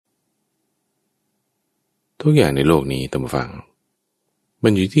ทุกอย่างในโลกนี้ท่านผู้ฟังมั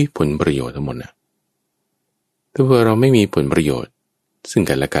นอยู่ที่ผลประโยชน์ทั้งหมดนะถ้าเราไม่มีผลประโยชน์ซึ่ง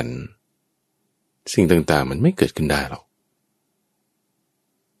กันและกันสิ่งต่างๆมันไม่เกิดขึ้นได้หรอก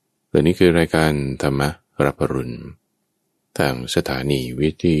และนี่คือรายการธรรมรับอรุณทางสถานีวิ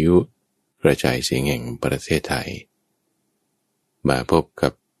ทยุกระจายเสียงแห่งประเทศไทยมาพบกั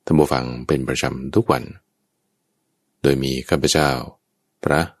บท่านผู้ฟังเป็นประจำทุกวันโดยมีข้าพเจ้าพ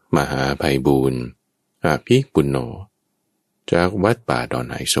ระมหาไพบูลย์อาภิปุณโญจากวัดป่าดอน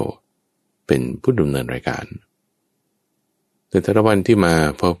ไหโศกเป็นผู้ดำเนินรายการแต่ละวันที่มา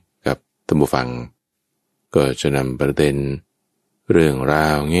พบกับท่านผู้ฟังก็จะนำประเด็นเรื่องรา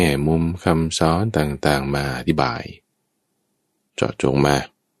วแง่มุมคำสอนต่างๆมาอธิบายเจาะจงมา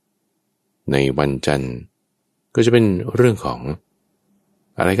ในวันจันทร์ก็จะเป็นเรื่องของ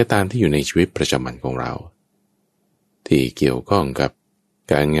อะไรก็ตามที่อยู่ในชีวิตประจำวันของเราที่เกี่ยวข้องกับ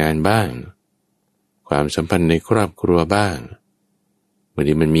การงานบ้างความสัมพันธ์ในครอบครัวบ้างบาง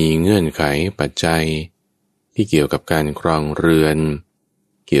ทีมันมีเงื่อนไขปัจจัยที่เกี่ยวกับการครองเรือน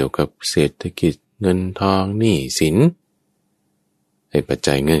เกี่ยวกับเศรษฐกิจเงินทองหนี้สินไอ้ปัจ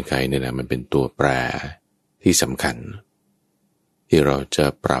จัยเงื่อนไขเนี่ยนะมันเป็นตัวแปรที่สำคัญที่เราจะ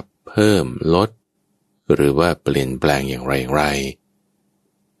ปรับเพิ่มลดหรือว่าเปลี่ยนแปลงอย่างไร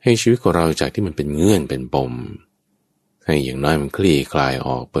ให้ชีวิตของเราจากที่มันเป็นเงื่อนเป็นปมให้อย่างน้อยมันคลี่คลายอ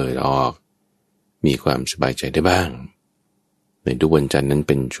อกเปิดออกมีความสบายใจได้บ้างในทุกวันจันทร์นั้นเ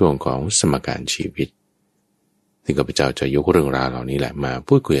ป็นช่วงของสมการชีวิตที่ข้าพเจ้าจะยกเรื่องราวเหล่านี้แหละมา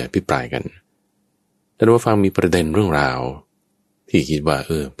พูดคุยอภิปรายกันแต่ว่าฟังมีประเด็นเรื่องราวที่คิดว่า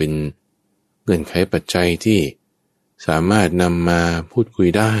เป็นเงื่อนไขปัจจัยที่สามารถนำมาพูดคุย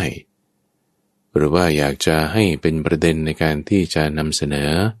ได้หรือว่าอยากจะให้เป็นประเด็นในการที่จะนำเสน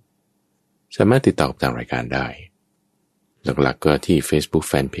อสามารถติดต่อทางรายการได้หลักๆก็ที่ Facebook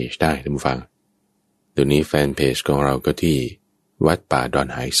Fanpage ได้ท่านผู้ฟังเดี๋ยวนี้แฟนเพจของเราก็ที่วัดป่าดอน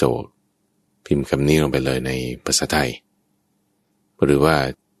ไหโศกพิมพ์คำนี้ลงไปเลยในภาษาไทยหรือว่า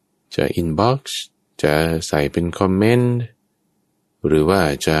จะ inbox จะใส่เป็นคอมเมนต์หรือว่า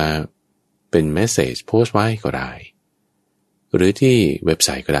จะเป็นเมสเสจโพสต์ไว้ก็ได้หรือที่เว็บไซ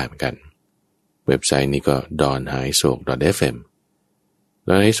ต์ก็ได้เหมือนกันเว็บไซต์นี้ก็ donhaisok.fm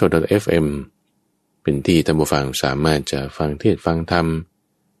donhaisok.fm เป็นที่ท่านผู้ฟังสามารถจะฟังเทศน์ฟังธรรม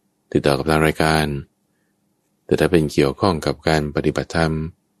ติดต่อกับทางรายการแต่ถ้าเป็นเกี่ยวข้องกับการปฏิบัติธรรม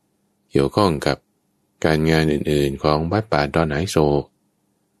เกี่ยวข้องกับการงานอื่นๆของวัดป่าดอนไหโศก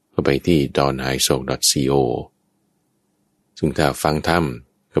ก็ไปที่ donhaisok.co ซึ่งถ้าฟังธรรม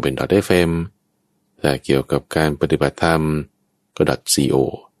ก็เป็น .fm ถ้าเกี่ยวกับการปฏิบัติธรรมก็ .co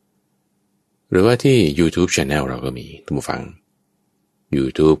หรือว่าที่ YouTube Channel เราก็มีท่านผู้ฟัง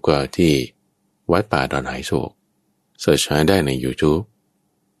YouTube ก็ที่วัดป่าดอนไหโศกเสิร์ชหาได้ใน YouTube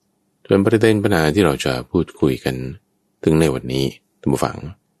ส่วนประเด็นปัญหาที่เราจะพูดคุยกันถึงในวันนี้ท่านผู้ฟัง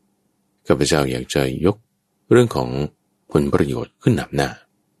ข้าพเจ้าอยากจะยกเรื่องของผลประโยชน์ขึ้นนำหน้า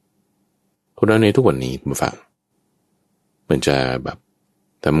คนเราในทุกวันนี้ท่านผู้ฟังมันจะแบบ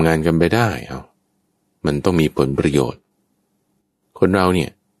ทำงานกันไปได้มันต้องมีผลประโยชน์คนเราเนี่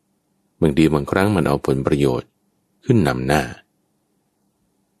ยบางทีบางครั้งมันเอาผลประโยชน์ขึ้นนำหน้า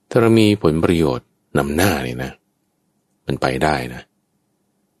ถ้าเรามีผลประโยชน์นำหน้าเนี่ยนะมันไปได้นะ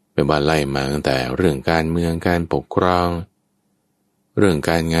ไม่ว่าไล่มาตั้งแต่เรื่องการเมืองการปกครองเรื่อง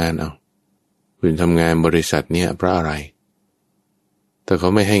การงานคุณทำงานบริษัทเนี่ยเพราะอะไรถ้าเขา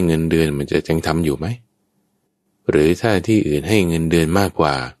ไม่ให้เงินเดือนมันจะยังทำอยู่ไหมหรือถ้าที่อื่นให้เงินเดือนมากก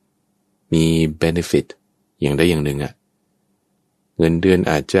ว่ามี benefit อย่างใดอย่างหนึ่งเงินเดือน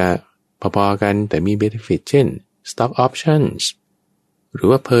อาจจะพอๆกันแต่มี benefit เช่น stock options หรือ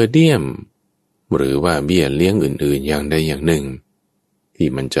ว่า per diem หรือว่าเบี้ยเลี้ยงอื่นๆอย่างใดอย่างหนึ่งที่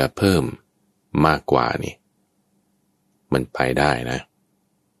มันจะเพิ่มมากกว่านี่มันไปได้นะ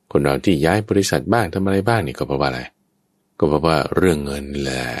คนเราที่ย้ายบริษัทบ้างทำอะไรบ้างนี่ก็เพราะว่าอะไรก็เพราะว่าเรื่องเงินแห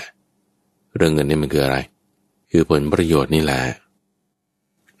ละเรื่องเงินนี่มันคืออะไรคือผลประโยชน์นี่แหละ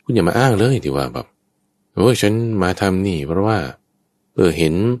คุณอย่ามาอ้างเลยที่ว่าแบบฉันมาทำนี่เพราะว่าเห็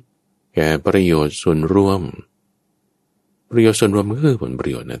นแก่ประโยชน์ส่วนรวมประโยชน์ส่วนรวมก็คือผลประ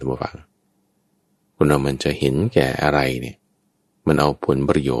โยชน์นะท่านผู้ฟังคนเรามันจะเห็นแก่อะไรเนี่ยมันเอาผล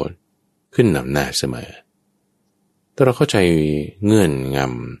ประโยชน์ขึ้นนำหน้าเสมอถ้าเราเข้าใจเงื่อนง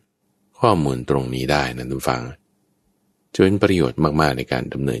ำข้อมูลตรงนี้ได้นะท่านผู้ฟังจะเป็นประโยชน์มากๆในการ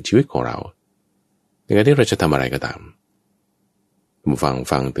ดำเนินชีวิตของเราในการที่เราจะทำอะไรก็ตามท่านผู้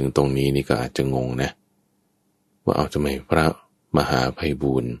ฟังถึงตรงนี้นี่ก็อาจจะงงนะว่าทำไมพระมหาไพ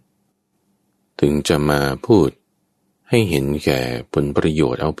บูลย์ถึงจะมาพูดให้เห็นแก่ผลประโย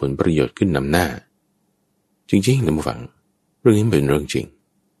ชน์เอาผลประโยชน์ขึ้นนำหน้าจริงๆท่านผู้ฟังเรื่องนี้เป็นเรื่องจริง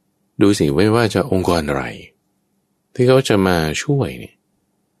ดูสิไม่ว่าจะองค์กรอะไร ที่เขาจะมาช่วยเนี่ย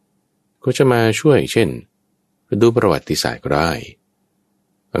เขาจะมาช่วยเช่นดูประวัติศาสตร์ก็ได้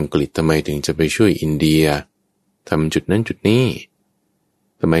อังกฤษทำไมถึงจะไปช่วยอินเดียทำจุดนั้นจุดนี้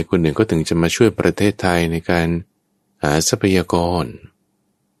ทำไมคนหนึ่งก็ถึงจะมาช่วยประเทศไทยในการหาทรัพยากร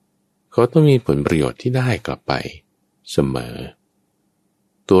เขาต้องมีผลประโยชน์ที่ได้กลับไปเสมอ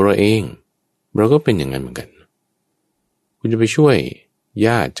ตัวเราเองเราก็เป็นอย่างนั้นเหมือนกันคุณจะไปช่วยญ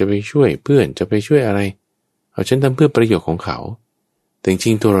าติจะไปช่วยเพื่อนจะไปช่วยอะไรเอาฉันทำเพื่อประโยชน์ของเขาแต่จ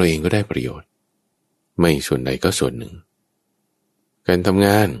ริงๆตัวเราเองก็ได้ประโยชน์ไม่ส่วนใดก็ส่วนหนึ่งการทำง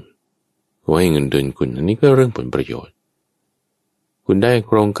านหัวให้เงินเดือนคุณอันนี้ก็เรื่องผลประโยชน์คุณได้โ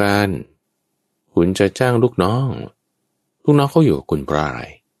ครงการคุณจะจ้างลูกน้องเขาอยู่กับคุณเพราะอะไร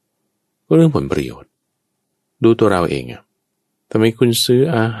ก็เรื่องผลประโยชน์ดูตัวเราเองอะทำไมคุณซื้อ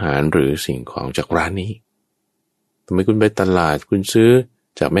อาหารหรือสิ่งของจากร้านนี้ทำไมคุณไปตลาดคุณซื้อ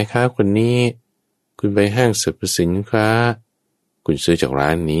จากแม่ค้าคนนี้คุณไปห้างสรรพสินค้าคุณซื้อจากร้า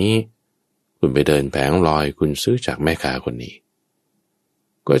นนี้คุณไปเดินแผงลอยคุณซื้อจากแม่ค้าคนนี้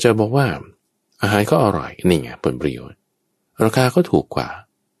ก็จะบอกว่าอาหารก็อร่อยนี่ไงผลประโยชน์ราคาก็ถูกกว่า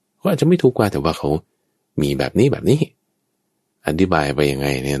ก็อาจจะไม่ถูกกว่าแต่ว่าเขามีแบบนี้อธิบายไปยังไง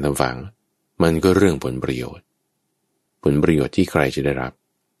เนี่ยท่านฟังมันก็เรื่องผลประโยชน์ที่ใครจะได้รับ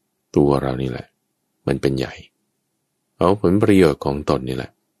ตัวเรานี่แหละมันเป็นใหญ่เอาผลประโยชน์ของตนนี่แหล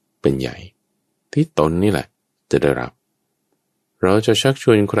ะเป็นใหญ่ที่ตนนี่แหละจะได้รับเราจะชักช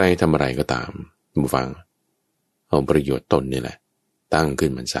วนใครทำอะไรก็ตามผู้ฟังเอาประโยชน์ตนนี่แหละตั้งขึ้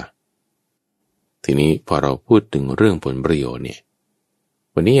นมันซะทีนี้พอเราพูดถึงเรื่องผลประโยชน์เนี่ย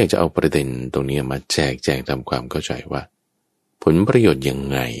วันนี้อยากจะเอาประเด็นตรงนี้มาแจกทำความเข้าใจว่าผลประโยชน์ยัง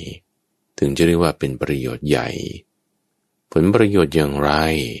ไงถึงจะเรียกว่าเป็นประโยชน์ใหญ่ผลประโยชน์อย่างไร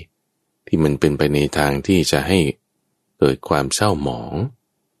ที่มันเป็นไปในทางที่จะให้เกิดความเศร้าหมอง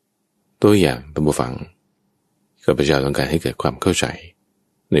ตัวอย่างท่านผู้ฟังข้าพเจ้าต้องการให้เกิดความเข้าใจ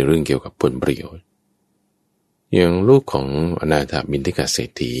ในเรื่องเกี่ยวกับผลประโยชน์อย่างลูกของอนาถบิณฑิกเศร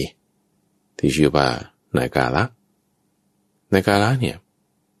ษฐีที่ชื่อว่านายกาละเนี่ย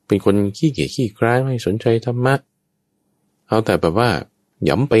เป็นคนขี้เกียจขี้คร้ายไม่สนใจธรรมะเอาแต่แบบว่าห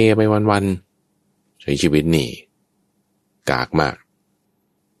ย่ำเปไปวันๆใช้ชีวิตนี่กากมาก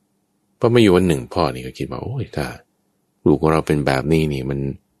พอมาอยู่วันหนึ่งพ่อนี่ก็คิดว่าโอ้ยถ้าลูกของเราเป็นแบบนี้นี่มัน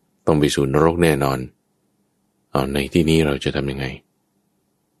ต้องไปสู่นรกแน่นอนเอาในที่นี้เราจะทำยังไง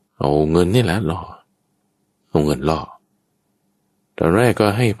เอาเงินนี่แหละล่อเอาเงินล่อตอนแรกก็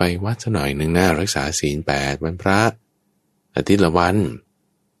ให้ไปวัดสักหน่อยหนึ่งนะรักษาศีล8วันพระอาทิตย์ละวัน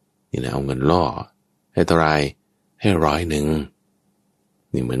นี่แหละเอาเงินล่อให้เท่าไรให้100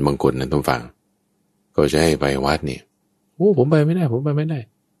นี่เหมือนบางคนนะท่านฟังก็จะให้ไปวัดเนี่ยโอ้ผมไปไม่ได้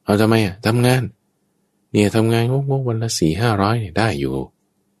เอาทำไมทำงานเนี่ยทำงานงกวันละ400-500เนี่ยได้อยู่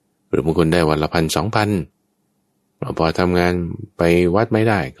หรือบางคนได้วันละ1,000-2,000พอทำงานไปวัดไม่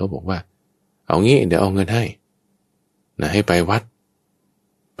ได้เขาบอกว่าเอางี้เดี๋ยวเอาเงินให้นะให้ไปวัด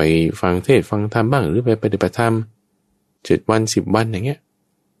ไปฟังเทศน์ฟังธรรมบ้างหรือไปปฏิบัติธรรม7 วัน10 วันอย่างเงี้ย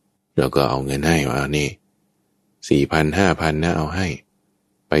แล้วก็เอาเงินให้ว่านี่4,000-5,000นะเอาให้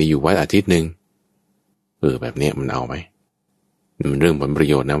ไปอยู่วัดอาทิตย์นึงแบบนี้มันเอาไหมมันเรื่องผลประ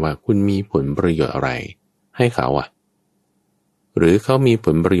โยชน์นะว่าคุณมีผลประโยชน์อะไรให้เขาหรือเขามีผ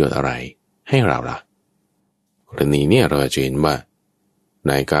ลประโยชน์อะไรให้เราล่ะกรณีเนี่ยเราจะเห็นว่า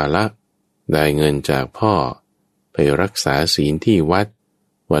นายกาละได้เงินจากพ่อไปรักษาศีลที่วัด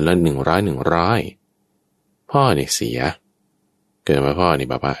วันละ100พ่อเนี่ยเสียเกิดมาพ่อนี่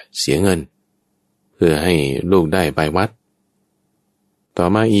แบบเสียเงินเพื่อให้ลูกได้ไปวัดต่อ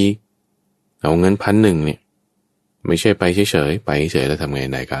มาอีกเอาเงิน1,000เนี่ยไม่ใช่ไปเฉยๆไปเฉยแล้วทำไง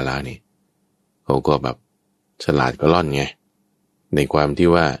นายกาลานี่เขาก็แบบฉลาดก็ล่อนไงในความที่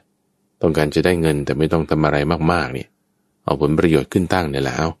ว่าต้องการจะได้เงินแต่ไม่ต้องทำอะไรมากๆเนี่ยเอาผลประโยชน์ขึ้นตั้งเนี่ย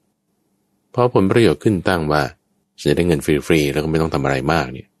แล้วพอผลประโยชน์ขึ้นตั้งว่าจะได้เงินฟรีๆแล้วก็ไม่ต้องทำอะไรมาก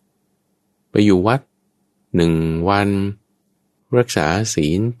เนี่ยไปอยู่วัด1 วันรักษาศี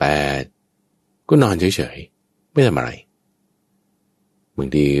ล8ก็นอนเฉยๆไม่ทำอะไรบาง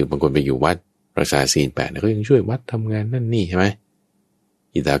ทีบางคนไปอยู่วัดรักษาศีล8ก็ยังช่วยวัดทำงานนั่นนี่ใช่ไหม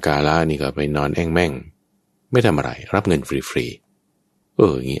อิตากาละนี่ก็ไปนอนแอ่งแม่งไม่ทำอะไรรับเงินฟรีๆอ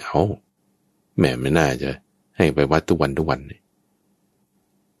ย่างนี้เอาแม่ไม่น่าจะให้ไปวัดทุกวัน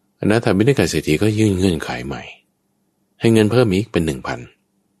อนาถบิณฑิกเศรษฐีก็ยื่นเงื่อนไขใหม่ให้เงินเพิ่มอีกเป็น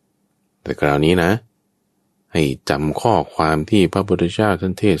 1,000 แต่คราวนี้นะให้จำข้อความที่พระพุทธเจ้าท่า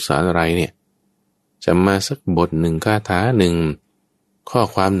นเทศน์สอนอะไรเนี่ยจำมาสักบท1คาถา1ข้อ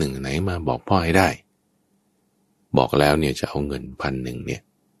ความ1ไหนมาบอกพ่อให้ได้บอกแล้วเนี่ยจะเอาเงิน1,000เนี่ย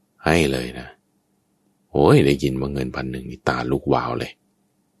ให้เลยนะโอ้ยได้ยินว่าเงิน1,000นี่ตาลุกวาวเลย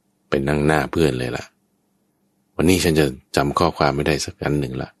ไปนั่งหน้าเพื่อนเลยล่ะพ วันนี้ฉันจะจำข้อความไม่ได้สักอันห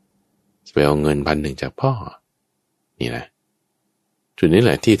นึ่งละจะไปเอาเงิน1,100จากพ่อนี่นะจุดนี้แห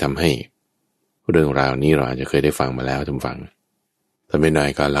ละที่ทำให้เรื่องราวนี้เราอาจจะเคยได้ฟังมาแล้วท่านฟังแต่ไม่นาน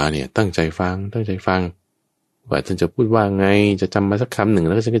กาลเนี่ยตั้งใจฟังว่าท่านจะพูดว่าไงจะจำมาสักคำหนึ่งแ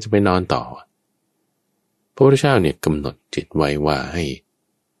ล้วฉันก็จะไปนอนต่อพระพุทธเจ้าเนี่ยกำหนดจิตไว้ว่าให้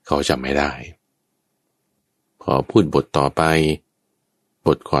เขาจำไม่ได้พอพูดบทต่อไปบ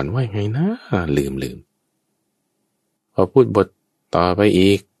ทก่อนว่าไงนะลืมพอพูดบทต่อไป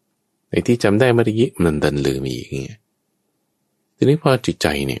อีกไอ้ที่จำได้เมื่อกี้มันดันลืมอีกเงี้ยทีนี้พอจิตใจ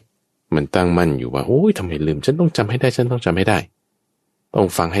เนี่ยมันตั้งมั่นอยู่ว่าโอ้ยทำไมลืมฉันต้องจำให้ได้ต้องฟัง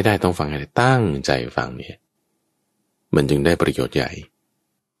ให้ได้ตั้งใจฟังเนี่ยมันจึงได้ประโยชน์ใหญ่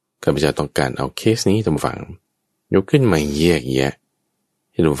ข้าพเจ้าต้องการเอาเคสนี้ท่านฟังยกขึ้นมาแยกแยะ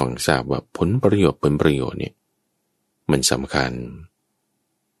ให้ท่านฟังทราบว่าผลประโยชน์เนี่ยมันสำคัญ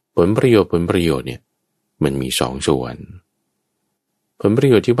ผลประโยชน์เนี่ยมันมี2 ส่วนผลประ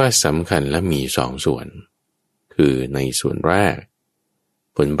โยชน์ที่ว่าสำคัญและมี2 ส่วนคือในส่วนแรก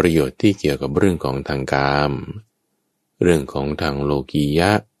ผลประโยชน์ที่เกี่ยวกับเรื่องของทางกามเรื่องของทางโลกีย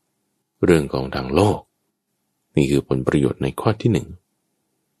ะเรื่องของทางโลกนี่คือผลประโยชน์ในข้อที่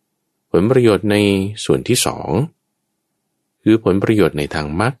1ผลประโยชน์ในส่วนที่2คือผลประโยชน์ในทาง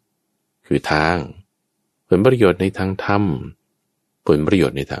มรรคคือทางผลประโยชน์ในทางธรรมผลประโย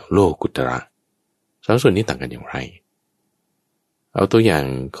ชน์ในทางโลกุตระ2 ส่วนนี้ต่างกันอย่างไรเอาตัวอย่าง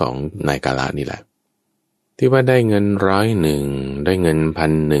ของนายกาละนี่แหละที่ว่าได้เงิน100ได้เงิน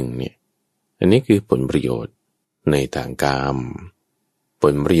1,100เนี่ยอันนี้คือผลประโยชน์ในทางกามผ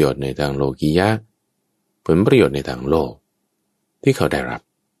ลประโยชน์ในทางโลกียะผลประโยชน์ในทางโลกที่เขาได้รับ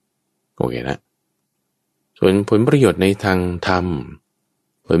โอเคนะส่วนผลประโยชน์ในทางธรรม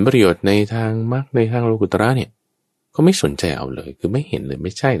ผลประโยชน์ในทางมรรคในทางโลกุตระเนี่ยก็ไม่สนใจเอาเลยคือไม่เห็นเลยไ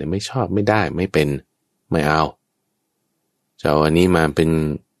ม่ใช่เลยไม่ชอบไม่ได้ไม่เป็นไม่เอาจะเอาอันนี้มาเป็น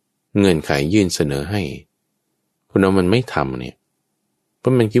เงื่อนไขยื่นเสนอให้คุณเอามันไม่ทำเนี่ยเพรา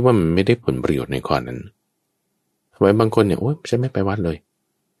ะมันคิดว่ามันไม่ได้ผลประโยชน์ในข้อนั้นทำไมบางคนเนี่ยโอ๊ยฉันไม่ไปวัดเลย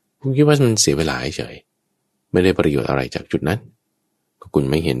ผมคิดว่ามันเสียเวลาเฉยไม่ได้ประโยชน์อะไรจากจุดนั้นก็คุณ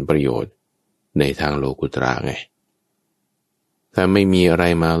ไม่เห็นประโยชน์ในทางโลกุตระไงถ้าไม่มีอะไร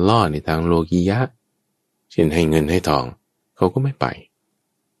มาล่อในทางโลกียะเช่นให้เงินให้ทองเขาก็ไม่ไป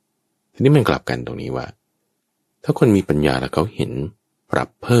ทีนี้มันกลับกันตรงนี้ว่าถ้าคนมีปัญญาแล้วเขาเห็นปรับ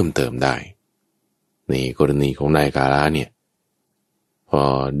เพิ่มเติมได้ในกรณีของนายกาละเนี่ยพอ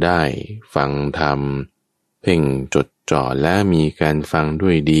ได้ฟังธรรมเพ่งจดจ่อและมีการฟังด้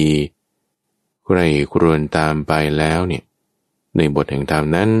วยดีใครครวญตามไปแล้วเนี่ยในบทแห่งธรรม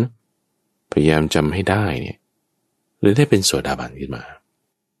นั้นพยายามจำให้ได้เนี่ยหรือได้เป็นโสดาบันขึ้นมา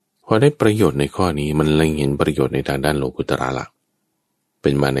พอได้ประโยชน์ในข้อนี้มันเล็งเห็นประโยชน์ในทางด้านโลกุตระละเป็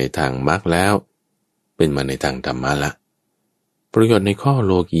นมาในทางมรรคแล้วเป็นมาในทางธรรมะละประโยชน์ในข้อโ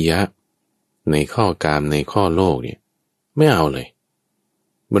ลกียะในข้อกามในข้อโลกเนี่ยไม่เอาเลย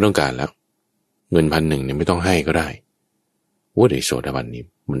ไม่ต้องการแล้วเงิน1,100เนี่ยไม่ต้องให้ก็ได้ว่าในโสดาบันนี้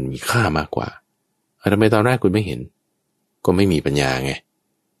มันมีค่ามากกว่าทำไมตอนแรกคุณไม่เห็นก็ไม่มีปัญญาไง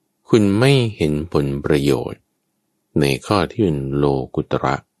คุณไม่เห็นผลประโยชน์ในข้อที่เป็นโลกุตร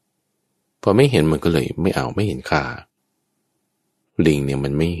ะพอไม่เห็นมันก็เลยไม่เอาไม่เห็นค่าลิงเนี่ยมั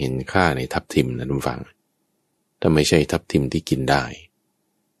นไม่เห็นค่าในทับทิมนะทุกฝั่งถ้าไม่ใช่ทับทิมที่กินได้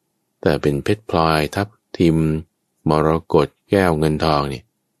แต่เป็นเพชรพลอยทับทิมมรกตแก้วเงินทองเนี่ย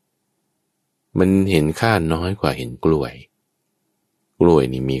มันเห็นค่าน้อยกว่าเห็นกล้วย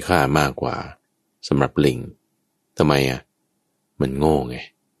นี่มีค่ามากกว่าสำหรับลิงทำไมมันโง่ไง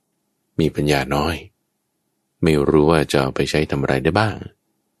มีปัญญาน้อยไม่รู้ว่าจะเอาไปใช้ทำอะไรได้บ้าง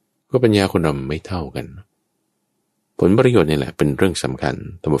ก็ปัญญาคนเราไม่เท่ากันผลประโยชน์นี่แหละเป็นเรื่องสำคัญ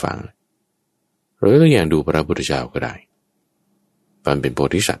ท่านผู้ฟังหรือตัวอย่างดูพระพุทธเจ้าก็ได้ตอนเป็นโพ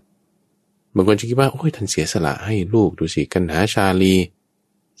ธิสัตว์บางคนจะคิดว่าโอ้ยท่านเสียสละให้ลูกดูสิกันหาชาลี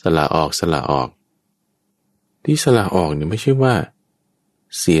สละออกที่สละออกเนี่ยไม่ใช่ว่า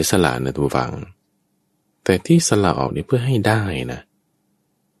เสียสละนะท่านผู้ฟังแต่ที่สละออกเนี่ยเพื่อให้ได้นะ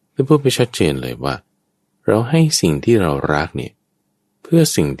และพูดไปชัดเจนเลยว่าเราให้สิ่งที่เรารักเนี่ยเพื่อ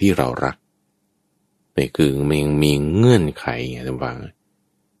สิ่งที่เรารักนี่คือมันยังมีเงื่อนไขไงท่านผู้ฟัง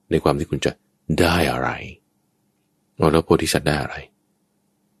ในความที่คุณจะได้อะไรแล้วโพธิสัตว์ได้อะไร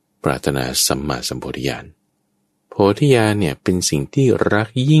ปรารถนาสัมมาสัมโพธิญาณโพธิญาณเนี่ยเป็นสิ่งที่รัก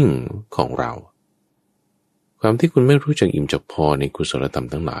ยิ่งของเราความที่คุณไม่รู้จักอิ่มจักพอในกุศลธรรม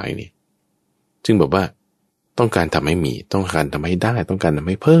ทั้งหลายนี่จึงบอกว่าต้องการทำให้มีต้องการทำให้ได้ต้องการทำ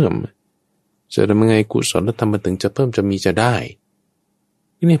ให้เพิ่มจะทำยังไงกุศลธรรมมันถึงจะเพิ่มจะมีจะได้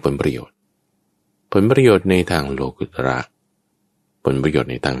นี่ผลประโยชน์ในทางโลกุตระผลประโยชน์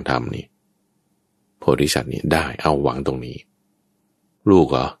ในทางธรรมนี่ โพธิสัตว์เนี่ยได้เอาหวังตรงนี้ลูก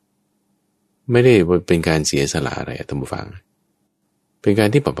เหรอไม่ได้เป็นการเสียสละอะไรท่านผู้ฟังเป็นการ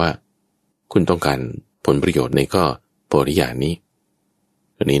ที่แบบว่าคุณต้องการผลประโยชน์ในข้อโพธิญาณนี้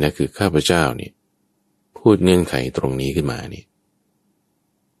อันนี้นะคือข้าพเจ้าเนี่ยพูดเงื่อนไขตรงนี้ขึ้นมานี่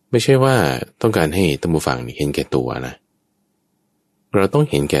ไม่ใช่ว่าต้องการให้ท่านผู้ฟังนี่เห็นแก่ตัวนะเราต้อง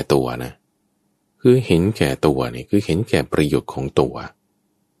เห็นแก่ตัวนะคือเห็นแก่ตัวนี่คือเห็นแก่ประโยชน์ของตัว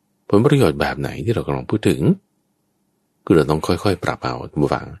ผลประโยชน์แบบไหนที่เรากำลังพูดถึงคือเราต้องค่อยๆปรับเอาท่าน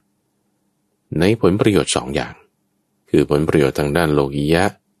ผู้ฟังในผลประโยชน์2อย่างคือผลประโยชน์ทางด้านโลกียะ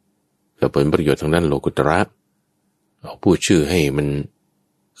กับผลประโยชน์ทางด้านโลกุตระเอาพูดชื่อให้มัน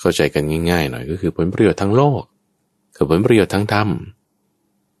เข้าใจกันง่ายๆหน่อยก็คือผลประโยชน์ทางโลกกับผลประโยชน์ทางธรรม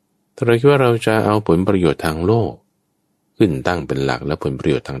ถ้าเราคิดว่าเราจะเอาผลประโยชน์ทางโลกขึ้นตั้งเป็นหลักแล้วผลประ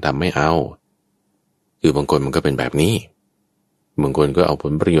โยชน์ทางธรรมไม่เอาคือบางคนมันก็เป็นแบบนี้บางคนก็เอาผ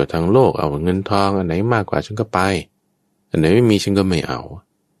ลประโยชน์ทางโลกเอาเงินทองอันไหนมากกว่าฉันก็ไปอันไหนไม่มีฉันก็ไม่เอา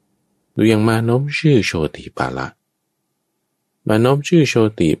ดูอย่างมานพชื่อโชติปาละมานพชื่อโช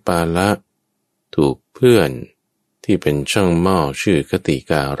ติปาละถูกเพื่อนที่เป็นช่างหม้อชื่อคติ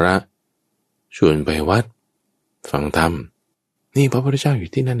การะชวนไปวัดฟังธรรมนี่พระพุทธเจ้าอ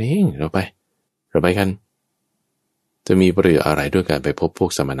ยู่ที่นั่นเองเราไปกันจะมีประโยชน์อะไรด้วยการไปพบพว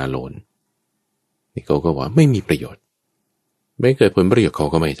กสมณโลนนี่เขาก็ว่าไม่มีประโยชน์ไม่เกิดผลประโยชน์เขา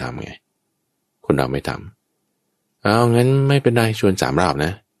ก็ไม่ทำไงคนเราไม่ทำเอางั้นไม่เป็นไรชวน3 รอบน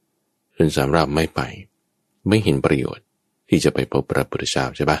ะชวน3 รอบไม่ไปไม่เห็นประโยชน์ที่จะไปพบพระพุทธเจ้า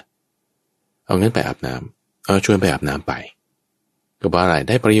ใช่ปะเอางั้นไปอาบน้ำเอาชวนไปอาบน้ำไปก็เพราะอะไรไ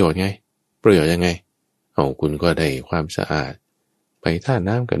ด้ประโยชน์ไงประโยชน์ยังไงเอาคุณก็ได้ความสะอาดไปท่า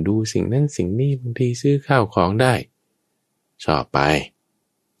น้ำกันดูสิ่งนั้นสิ่งนี้บางทีซื้อข้าวของได้ชอบไป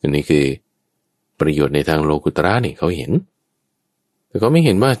อันนี้คือประโยชน์ในทางโลกุตระนี่เขาเห็นแต่ก็ไม่เ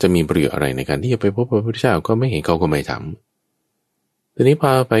ห็นว่าจะมีประโยชน์อะไรในการที่จะไปพบพระพุทธเจ้าก็ไม่เห็นเขาก็ไม่ทำทีนี้พ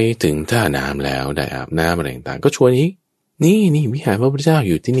อไปถึงท่าน้ำแล้วได้อาบน้ำอะไรต่างๆก็ชวนอีกนี่วิหารพระพุทธเจ้าอ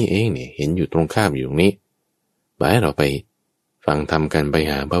ยู่ที่นี่เองเนี่ยเห็นอยู่ตรงข้ามอยู่ตรงนี้ไปให้เราไปฟังธรรมกันไป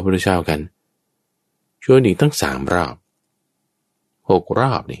หาพระพุทธเจ้ากันชวนอีกตั้ง3 รอบ6 ร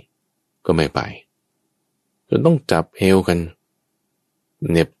อบนี่ก็ไม่ไปจนต้องจับเอวกัน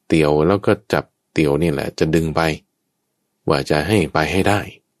เหน็บเตี่ยวแล้วก็จับเตี่ยวนี่แหละจะดึงไปว่าจะให้ไปให้ได้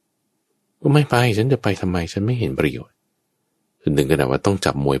ก็ไม่ไปฉันจะไปทำไมฉันไม่เห็นประโยชน์จนถึงขนาดว่าต้อง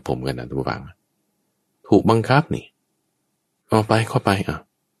จับมวยผมกันนะทุกฝั่งถูกบังคับนี่เอาไปเข้าไป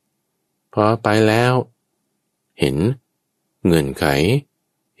พอไปแล้วเห็นเงื่อนไข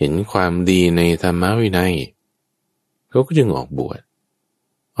เห็นความดีในธรรมวินัยเขาก็จึงออกบวช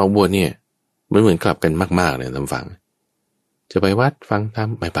เนี่ยมันเหมือนกลับกันมากๆเลยท่านฟังจะไปวัดฟังธรรม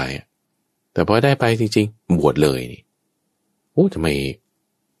ไม่ไปแต่พอได้ไปจริงๆบวชเลยนี่โอ้ทำไม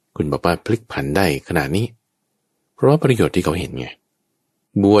คุณบอกว่าพลิกผันได้ขนาดนี้เพราะว่าประโยชน์ที่เขาเห็นไง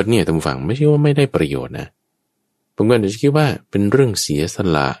บวชเนี่ยท่านฟังไม่ใช่ว่าไม่ได้ประโยชน์นะผมก็จะคิดว่าเป็นเรื่องเสียส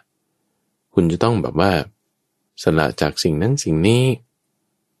ละคุณจะต้องแบบว่าสละจากสิ่งนั้นสิ่งนี้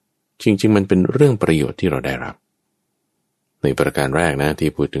จริงๆมันเป็นเรื่องประโยชน์ที่เราได้รับในประการแรกนะที่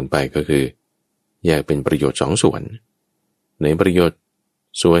พูดถึงไปก็คือแยกเป็นประโยชน์2 ส่วนในประโยชน์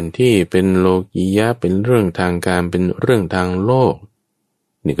ส่วนที่เป็นโลกียะเป็นเรื่องทางการเป็นเรื่องทางโลก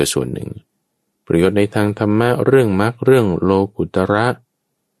นี่ก็ส่วนหนึ่งประโยชน์ในทางธรรมะเรื่องมรรคเรื่องโลกุตระ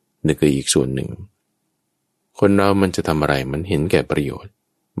นี่ก็อีกส่วนหนึ่งคนเรามันจะทำอะไรมันเห็นแก่ประโยชน์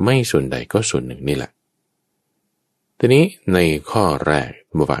ไม่ส่วนใดก็ส่วนหนึ่งนี่แหละทีนี้ในข้อแรก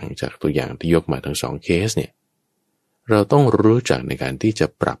มาฟังจากตัวอย่างที่ยกมาทั้ง2 เคสเนี่ยเราต้องรู้จักในการที่จะ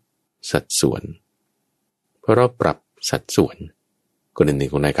ปรับสัดส่วนเพราะเราปรับสัดส่วนกรณี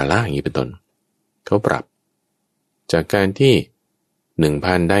ของนายกาล่าอย่างนี้เป็นต้นเขาปรับจากการที่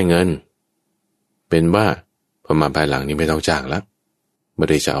 1,000 ได้เงินเป็นว่าพอมาภายหลังนี้ไม่ต้องจ้างแล้วไม่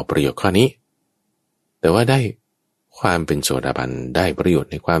ได้จะเอาประโยชน์ข้อนี้แต่ว่าได้ความเป็นโสดาบันได้ประโยชน์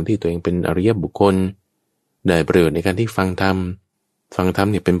ในความที่ตัวเองเป็นอริยบุคคลได้ประโยชน์ในการที่ฟังธรรม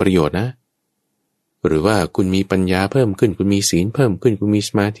เนี่ยเป็นประโยชน์นะหรือว่าคุณมีปัญญาเพิ่มขึ้นคุณมีศีลเพิ่มขึ้นคุณมีส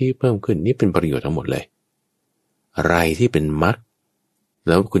มาธิเพิ่มขึ้นนี่เป็นประโยชน์ทั้งหมดเลยอะไรที่เป็นมรรคแ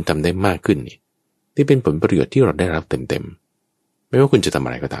ล้วคุณทำได้มากขึ้นนี่เป็นผลประโยชน์ที่เราได้รับเต็มๆไม่ว่าคุณจะทำอ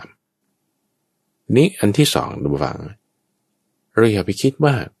ะไรก็ตามนี้อันที่2ดูฟังเราอย่าไปคิด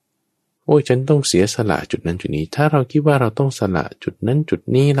ว่าโอ้ยฉันต้องเสียสละจุดนั้นจุดนี้ถ้าเราคิดว่าเราต้องสละจุดนั้นจุด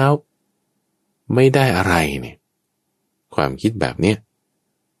นี้แล้วไม่ได้อะไรเนี่ยความคิดแบบเนี้ย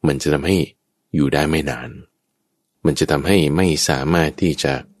มันจะทำให้อยู่ได้ไม่นานมันจะทำให้ไม่สามารถที่จ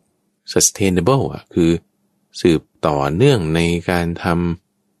ะ sustainable คือสืบต่อเนื่องในการท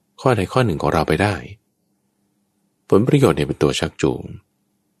ำข้อใดข้อหนึ่งของเราไปได้ผลประโยชน์เนี่ยเป็นตัวชักจูง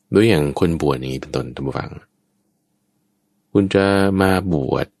โดยอย่างคนบวชอย่างนี้เป็นต้นท่านผู้ฟังคุณจะมาบ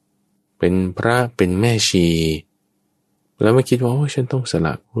วชเป็นพระเป็นแม่ชีแล้วไม่คิดว่าโอ้ฉันต้องสล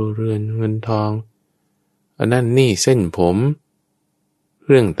ะเรือนเงินทองอันนั้นนี่เส้นผมเ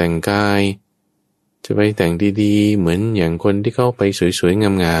รื่องแต่งกายจะไปแต่งดีๆเหมือนอย่างคนที่เขาไปสวย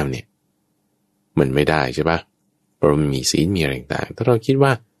ๆงามๆเนี่ยมันไม่ได้ใช่ปะเพราะมันมีศีลมีอะไรต่างๆถ้าเราคิดว่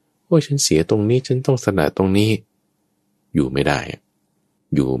าโอ้ฉันเสียตรงนี้ฉันต้องสละตรงนี้อยู่ไม่ได้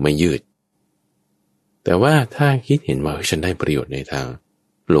อยู่ไม่ยืดแต่ว่าถ้าคิดเห็นว่าฉันได้ประโยชน์ในทาง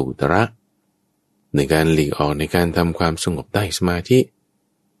โลกุตระในการหลีกออกในการทำความสงบได้สมาธิ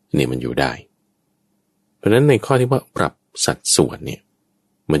เนี่ยมันอยู่ได้เพราะฉะนั้นในข้อที่ว่าปรับสัดส่วนเนี่ย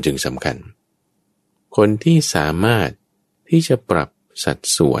มันจึงสำคัญคนที่สามารถที่จะปรับสัด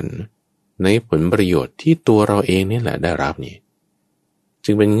ส่วนในผลประโยชน์ที่ตัวเราเองนี่แหละได้รับนี่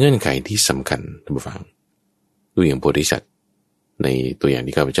จึงเป็นเงื่อนไขที่สำคัญท่านผู้ฟังดูอย่างโพธิสัตว์ในตัวอย่าง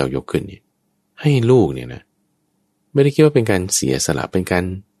ที่ข้าพเจ้ายกขึ้นนี่ให้ลูกเนี่ยนะไม่ได้คิดว่าเป็นการเสียสละเป็นการ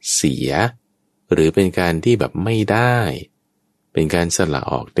เสียหรือเป็นการที่แบบไม่ได้เป็นการสละ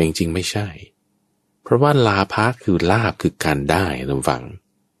ออกแต่จริงๆไม่ใช่เพราะว่าลาภะคือลาภคือการได้ท่านผู้ฟัง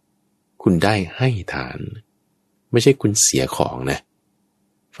คุณได้ให้ทานไม่ใช่คุณเสียของนะ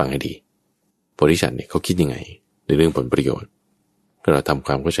ฟังให้ดีโพธิสัตว์เนี่ยเขาคิดยังไงในเรื่องผลประโยชน์ถ้าเราทำค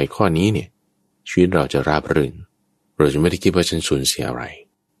วามเข้าใจข้อนี้เนี่ยชีวิตเราจะราบรื่นเราจะไม่ได้คิดว่าฉันสูญเสียอะไร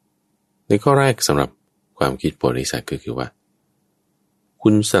ในข้อแรกสำหรับความคิดโพธิสัตว์ก็คือว่าคุ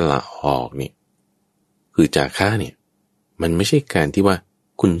ณสละออกเนี่ยคือจาคะเนี่ยมันไม่ใช่การที่ว่า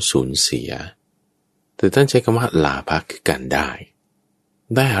คุณสูญเสียแต่ท่านใช้คำว่าลาภะคือการได้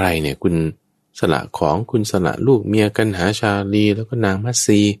อะไรเนี่ยคุณสละของคุณสละลูกเมียกันหาชาลีแล้วก็นางมัต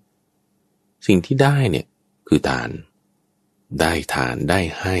สีสิ่งที่ได้เนี่ยคือทานได้ทานได้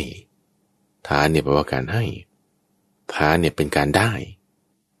ให้ทานเนี่ยแปลว่าการให้ทานเนี่ยเป็นการได้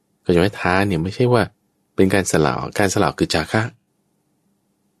ก็จะว่าทานเนี่ยไม่ใช่ว่าเป็นการสละการสละคือจาคะ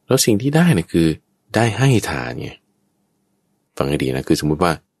แล้วสิ่งที่ได้เนี่ยคือได้ให้ทานไงฟังให้ดีนะคือสมมุติว่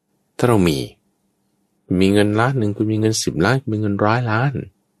าถ้าเรามีเงินล้านหนึ่งคุณมีเงิน10 ล้านมีเงิน100 ล้าน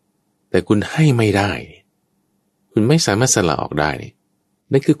แต่คุณให้ไม่ได้คุณไม่สามารถสละออกได้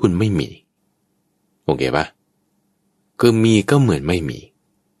นั่นคือคุณไม่มีโอเคปะคือมีก็เหมือนไม่มี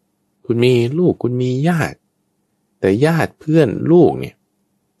คุณมีลูกคุณมีญาติแต่ญาติเพื่อนลูกเนี่ย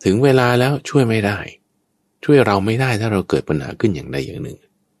ถึงเวลาแล้วช่วยไม่ได้ช่วยเราไม่ได้ถ้าเราเกิดปัญหาขึ้นอย่างใดอย่างหนึ่ง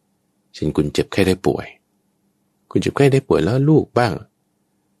เช่นคุณเจ็บไข้ได้ป่วยคุณเจ็บไข้ได้ป่วยแล้วลูกบ้าง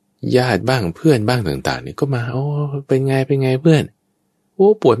ญาติบ้างเพื่อนบ้างต่างๆเนี่ยก็มาโอ้เป็นไงเพื่อนโอ้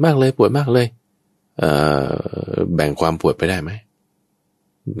ปวดมากเลยแบ่งความปวดไปได้ไหม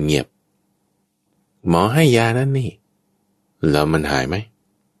เงียบหมอให้ยานั่นนี่แล้วมันหายไหม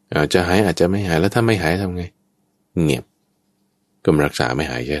อาจจะหายอาจจะไม่หายแล้วถ้าไม่หายทำไงเงียบก็รักษาไม่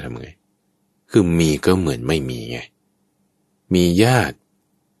หายจะทำไงคือมีก็เหมือนไม่มีไงมีญาติ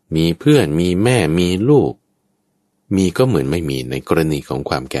มีเพื่อนมีแม่มีลูกมีก็เหมือนไม่มีในกรณีของ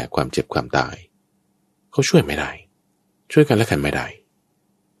ความแก่ความเจ็บความตายเขาช่วยไม่ได้ช่วยกันและกันไม่ได้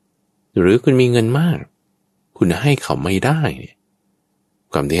หรือคุณมีเงินมากคุณให้เขาไม่ได้เนี่ย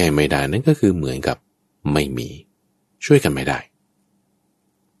ความที่ให้ไม่ได้นั่นก็คือเหมือนกับไม่มีช่วยกันไม่ได้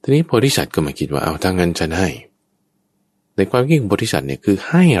ทีนี้โพธิสัตว์ก็มาคิดว่าเอาถ้างั้นฉันให้ในความคิดของโพธิสัตว์เนี่ยคือ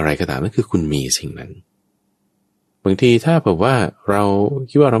ให้อะไรก็ตามนั่นคือคุณมีสิ่งนั้นบางทีถ้าแบบว่าเรา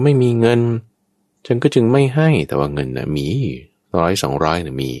คิดว่าเราไม่มีเงินฉันก็จึงไม่ให้แต่ว่าเงินนะมี100-200น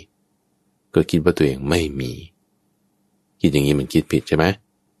ะมีก็คิดว่าตัวเองไม่มีคิดอย่างนี้มันคิดผิดใช่ไหม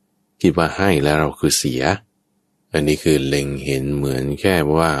คิดว่าให้แล้วเราคือเสียอันนี้คือเล็งเห็นเหมือนแค่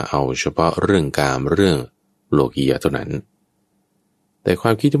ว่าเอาเฉพาะเรื่องกามเรื่องโลกียะเท่านั้นแต่คว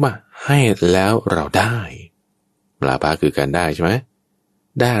ามคิดว่าให้แล้วเราได้ลาภะคือการได้ใช่ไหม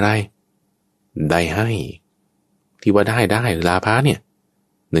ได้อะไรได้ให้ที่ว่าได้ลาภะเนี่ย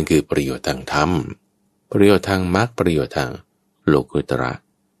นั่นคือประโยชน์ทางธรรมประโยชน์ทางมรรคประโยชน์ทางโลกุตระ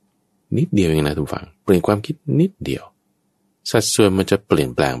นิดเดียวเองนะทุกฝั่งเปลี่ยนความคิดนิดเดียวสัดส่วนมันจะเปลี่ยน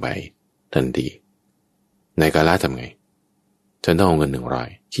แปลงไปทันทีในกาลทำไงฉันต้องเอาเงิน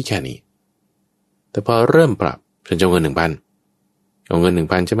100คิดแค่นี้แต่พอเริ่มปรับฉันจะเอาเงิน 1,000 เอาเงิน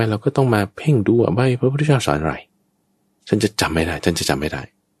 1,000ใช่ไหมเราก็ต้องมาเพ่งดูว่าพระพุทธเจ้าสอนอะไรฉันจะจำไม่ได้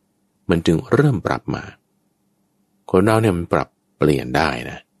มันจึงเริ่มปรับมาคนเราเนี่ยมันปรับเปลี่ยนได้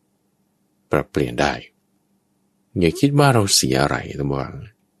นะปรับเปลี่ยนได้อย่าคิดว่าเราเสียอะไรระวัง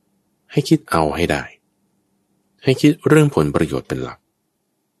ให้คิดเอาให้ได้ให้คิดเรื่องผลประโยชน์เป็นหลัก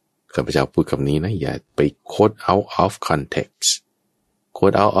ข้าพเจ้าพูดคำนี้นะอย่าไป quote out of context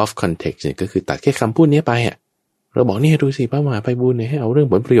quote out of context เนี่ยก็คือตัดแค่คำพูดนี้ไปอ่ะเราบอกนี่ดูสิพระมหาไพบูลย์เนี่ยให้เอาเรื่อง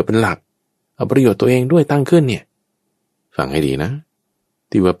ผลประโยชน์เป็นหลักเอาประโยชน์ตัวเองด้วยตั้งขึ้นเนี่ยฟังให้ดีนะ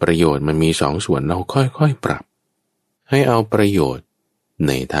ที่ว่าประโยชน์มันมีสองส่วนเราค่อยๆปรับให้เอาประโยชน์ใ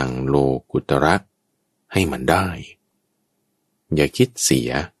นทางโลกุตระให้มันได้อย่าคิดเสีย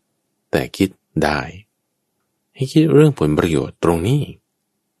แต่คิดได้ให้คิดเรื่องผลประโยชน์ตรงนี้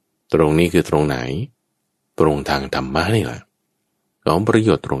คือตรงไหนตรงทางธรรมะนี่แหละของประโย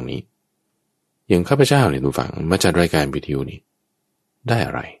ชน์ตรงนี้อย่างข้าพเจ้าเนี่ยทุกฝั่งมาจัดรายการวิทยุนี่ได้อ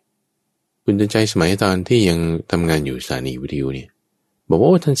ะไรคุณตื่นใจสมัยตอนที่ยังทำงานอยู่สถานีวิทยุเนี่ยบอก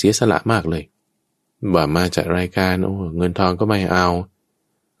ว่าท่านเสียสละมากเลยว่ามาจัดรายการเงินทองก็ไม่เอา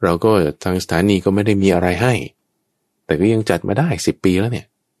เราก็ทางสถานีก็ไม่ได้มีอะไรให้แต่ก็ยังจัดมาได้10 ปีแล้วเนี่ย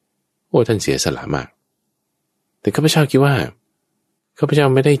ท่านเสียสละมากแต่ข้าพเจ้าคิดว่าข้าพเจ้า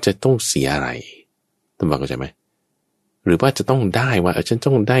ไม่ได้จะต้องเสียอะไรท่านบอกเข้าใจไหมหรือว่าจะต้องได้ว่าฉัน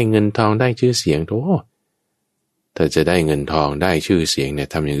ต้องได้เงินทองได้ชื่อเสียงโธ่ถ้าจะได้เงินทองได้ชื่อเสียงเนี่ย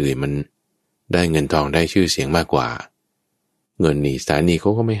ทำอย่างอื่นมันได้เงินทองได้ชื่อเสียงมากกว่าเงินนี่สถานีเข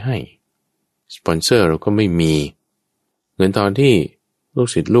าก็ไม่ให้สปอนเซอร์เราก็ไม่มีเงินทองที่ลูก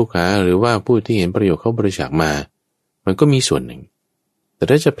ศิษย์ลูกหาหรือว่าผู้ที่เห็นประโยชน์เขาบริจาคมามันก็มีส่วนหนึ่งแต่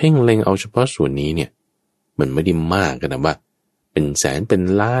ถ้าจะเพ่งเล็งเอาเฉพาะส่วนนี้เนี่ยมันไม่ได้มากกันนะว่าเป็นแสนเป็น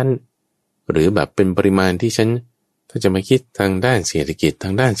ล้านหรือแบบเป็นปริมาณที่ฉันถ้าจะมาคิดทางด้านเศรษฐกิจท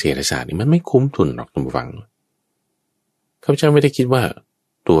างด้านเศรษฐศาสตร์นี่มันไม่คุ้มทุนหรอกท่านผู้ฟังข้าพเจ้าไม่ได้คิดว่า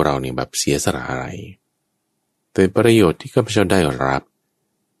ตัวเราเนี่ยแบบเสียสละอะไรแต่ประโยชน์ที่ข้าพเจ้าได้รับ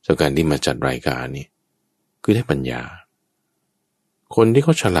จากการที่มาจัดรายการนี่คือได้ปัญญาคนที่เข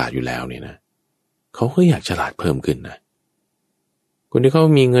าฉลาดอยู่แล้วเนี่ยนะเขาก็อยากฉลาดเพิ่มขึ้นนะคนที่เขา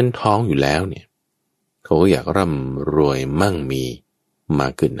มีเงินทองอยู่แล้วเนี่ยเขาก็อยากร่ำรวยมั่งมีมา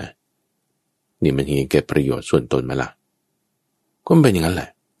กขึ้นนะนี่มันเห็นแก่ประโยชน์ส่วนตนไหมล่ะก็เป็นอย่างนั้นแหละ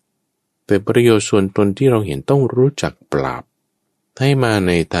แต่ประโยชน์ส่วนตนที่เราเห็นต้องรู้จักปรับให้มาใ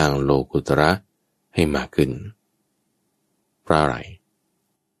นทางโลกุตระให้มากขึ้นเพราะอะไร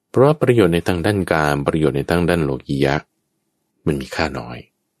เพราะประโยชน์ในทางด้านกามประโยชน์ในทางด้านโลกียะมันมีค่าน้อย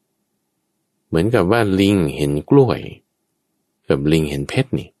เหมือนกับว่าลิงเห็นกล้วยกับลิงเห็นเพช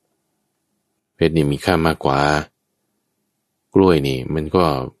รนี่เพชรนี่มีค่ามากกว่ากล้วยนี่มันก็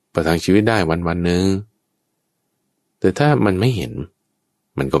ประทังชีวิตได้วันๆนึงแต่ถ้ามันไม่เห็น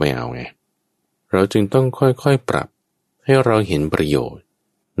มันก็ไม่เอาไงเราจึงต้องค่อยๆปรับให้เราเห็นประโยชน์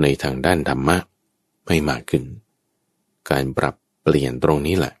ในทางด้านธรรมะให้มากขึ้นการปรับเปลี่ยนตรง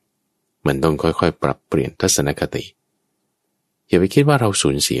นี้แหละมันต้องค่อยๆปรับเปลี่ยนทัศนคติอย่าไปคิดว่าเราสู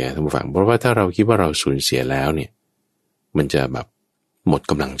ญเสียท่านผู้ฟังเพราะว่าถ้าเราคิดว่าเราสูญเสียแล้วเนี่ยมันจะแบบหมด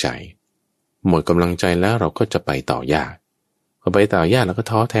กำลังใจแล้วเราก็จะไปต่อยากพอไปต่อยากแล้วก็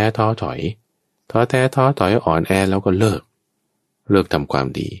ท้อแท้ท้อถอยอ่อนแอแล้วก็เลิกทำความ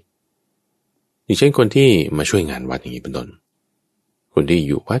ดีอย่างเช่นคนที่มาช่วยงานวัดอย่างนี้เป็นต้นคนที่อ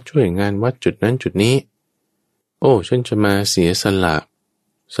ยู่วัดช่วยงานวัดจุดนั้นจุดนี้ฉันจะมาเสียส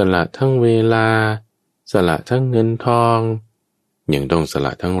ละทั้งเวลาสละทั้งเงินทองยังต้องสล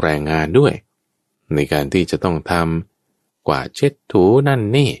ะทั้งแรงงานด้วยในการที่จะต้องทำกวาดเช็ดถูนั่น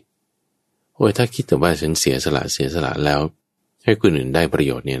นี่ถ้าคิดแต่ว่าฉันเสียสละแล้วให้คนอื่นได้ประโ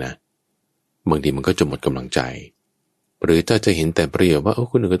ยชน์เนี่ยนะบางทีมันก็จะหมดกำลังใจหรือถ้าจะเห็นแต่ประโยชน์ว่า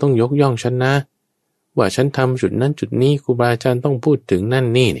คนอื่นก็ต้องยกย่องฉันนะว่าฉันทำจุดนั้นจุดนี้ครูบาอาจารย์ต้องพูดถึงนั่น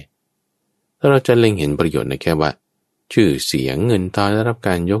นี่เนี่ยถ้าเราจะเล็งเห็นประโยชน์ในแค่ว่าชื่อเสียงเงินทองได้รับก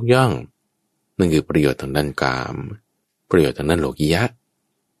ารยกย่องนั่นคือประโยชน์ทางด้านกามประโยชน์ทางด้านโลกียะ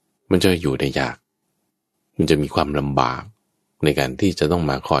มันจะอยู่ได้ยากมันจะมีความลำบากในการที่จะต้อง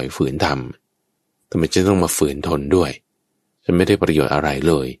มาคอยฝืนทำแต่ไม่จะต้องมาฝืนทนด้วยจะไม่ได้ประโยชน์อะไร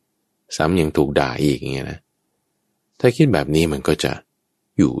เลยซ้ำยังถูกด่าอีกอย่างเงี้ยนะถ้าคิดแบบนี้มันก็จะ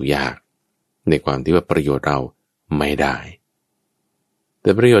อยู่ยากในความที่ว่าประโยชน์เราไม่ได้แ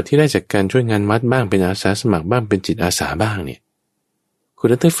ต่ประโยชน์ที่ได้จากการช่วยงานวัดบ้างเป็นอาสาสมัครบ้างเป็นจิตอาสาบ้างเนี่ยคุณ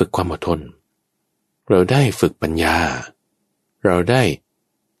ได้ฝึกความอดทนเราได้ฝึกปัญญาเราได้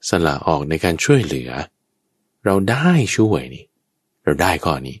สละออกในการช่วยเหลือเราได้ช่วยนี่เราได้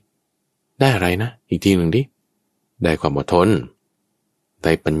ข้อนี้ได้อะไรนะอีกทีหนึ่งดิได้ความอดทนไ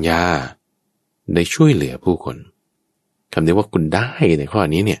ด้ปัญญาได้ช่วยเหลือผู้คนคำนี้ว่าคุณได้ในข้อ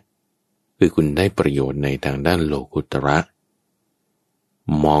นี้เนี่ยคือคุณได้ประโยชน์ในทางด้านโลกุตระ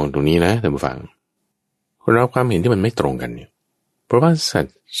มองตรงนี้นะท่านผู้ฟังคนเราความเห็นที่มันไม่ตรงกันเนี่ยเพราะว่าสัด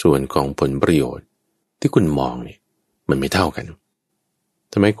ส่วนของผลประโยชน์ที่คุณมองเนี่ยมันไม่เท่ากัน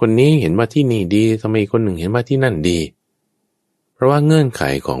ทำไมคนนี้เห็นว่าที่นี่ดีทำไมคนหนึ่งเห็นว่าที่นั่นดีเพราะว่าเงื่อนไข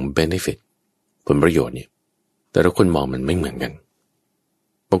ของ benefit ผลประโยชน์เนี่ยแต่ละคนมองมันไม่เหมือนกัน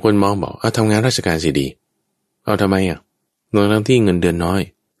บางคนมองบอกทำงานราชการสิดีทำไมทั้งที่เงินเดือนน้อย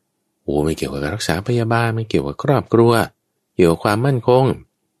ไม่เกี่ยวกับรักษาพยาบาลไม่เกี่ยวกับครอบครัวเกี่ยวกับความมั่นคง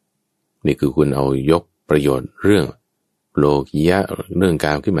นี่คือคุณเอายกประโยชน์เรื่อง โลกียะเรื่องก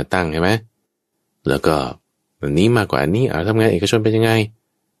ามขึ้นมาตั้งใช่ไหมแล้วก็อันนี้มากกว่าอันนี้ทำงานเอกชนเป็นยังไง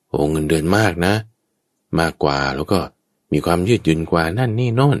โอ้เงินเดือนมากนะมากกว่าแล้วก็มีความยืดหยุ่นกว่านั่นนี่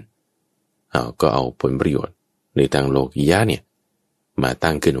โน่นก็เอาผลประโยชน์ในทางโลกียะเนี่ยมา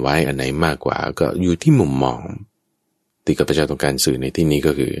ตั้งขึ้นไว้อันไหนมากกว่าก็อยู่ที่มุมมองที่ข้าพเจ้าต้องการสื่อในที่นี้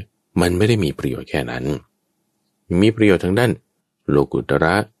ก็คือมันไม่ได้มีประโยชน์แค่นั้นมีประโยชน์ทางด้านโลกุตร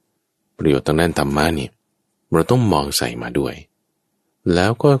ะประโยชน์ทางด้านธรรมะเนี่ยเราต้องมองใส่มาด้วยแล้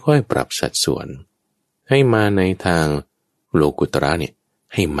วก็ค่อยปรับสัดส่วนให้มาในทางโลกุตระเนี่ย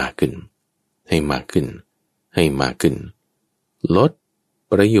ให้มากขึ้นให้มากขึ้นให้มากขึ้นลด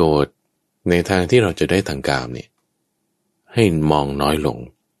ประโยชน์ในทางที่เราจะได้ทางกามเนี่ยให้มองน้อยลง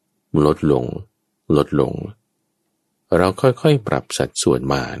ลดลงลดลงเราค่อยๆปรับสัดส่วน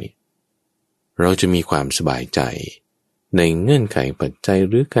มานี่เราจะมีความสบายใจในเงื่อนไขปัจจัย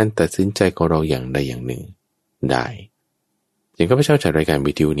หรือการตัดสินใจของเราอย่างใดอย่างหนึ่งได้อย่างข้าพเจ้าจัดรายการ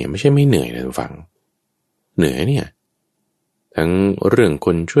วิทยุเนี่ยไม่ใช่ไม่เหนื่อยนะทุกฝังเหนื่อยเนี่ยทั้งเรื่องค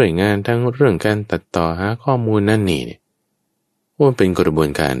นช่วยงานทั้งเรื่องการตัดต่อหาข้อมูลนั่นนี่เนี่ยมันเป็นกระบวน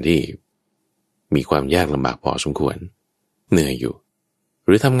การที่มีความยากลำบากพอสมควรเหนื่อยอยู่ห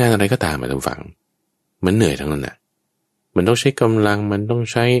รือทำงานอะไรก็ตามมาทุกฝังมันเหนื่อยทั้งนั้นน่ะมันต้องใช้กำลังมันต้อง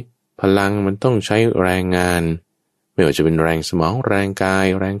ใช้พลังมันต้องใช้แรงงานไม่ว่าจะเป็นแรงสมองแรงกาย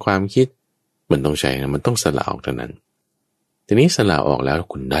แรงความคิดมันต้องใช้นะมันต้องสละออกทั้งนั้นทีนี้สละออกแล้ว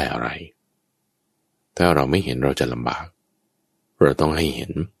คุณได้อะไรถ้าเราไม่เห็นเราจะลำบากเราต้องให้เห็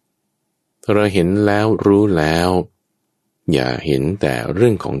นถ้าเราเห็นแล้วรู้แล้วอย่าเห็นแต่เรื่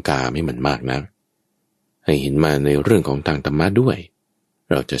องของกามให้มันมากนักให้เห็นมาในเรื่องของทางธรรมะด้วย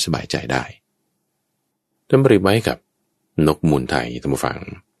เราจะสบายใจได้ท่านเปรียบไว้กับนกมูลไทยท่านผู้ฟัง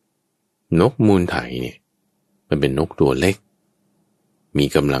นกมูลไทยเนี่ยมันเป็นนกตัวเล็กมี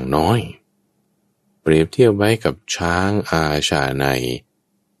กำลังน้อยเปรียบเทียบไว้กับช้างอาชาใน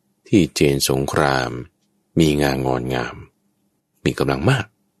ที่เจนสงครามมีงางอนงามมีกำลังมาก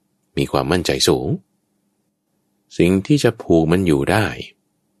มีความมั่นใจสูงสิ่งที่จะผูกมันอยู่ได้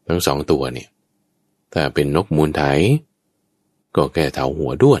ทั้งสองตัวเนี่ยถ้าเป็นนกมูลไถก็แค่เถาหั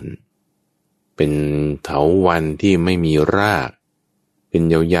วด้วนเป็นเถาวัลย์ที่ไม่มีรากเป็น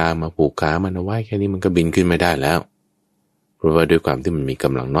ยาวๆมาผูกขามันเอาไว้แค่นี้มันก็บินขึ้นไม่ได้แล้วเพราะว่าด้วยความที่มันมีก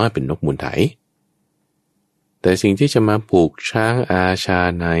ำลังน้อยเป็นนกมูลไถแต่สิ่งที่จะมาผูกช้างอาชา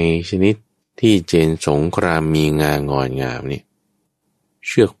ในชนิดที่เจนสงครามมีงางอนงามนี่เ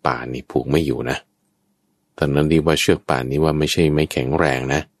ชือกป่านนี่ผูกไม่อยู่นะตอนนั้นดีว่าเชือกป่านนี้ว่าไม่ใช่ไม่แข็งแรง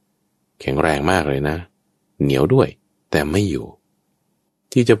นะแข็งแรงมากเลยนะเหนียวด้วยแต่ไม่อยู่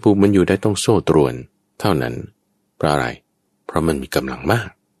ที่จะผูกมันอยู่ได้ต้องโซ่ตรวนเท่านั้นเพราะอะไรเพราะมันมีกำลังมาก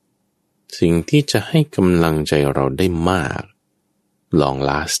สิ่งที่จะให้กำลังใจเราได้มาก long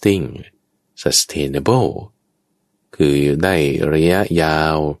lasting sustainable คือได้ระยะยา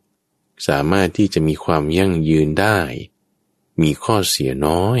วสามารถที่จะมีความยั่งยืนได้มีข้อเสีย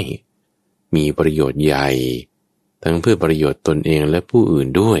น้อยมีประโยชน์ใหญ่ทั้งเพื่อประโยชน์ตนเองและผู้อื่น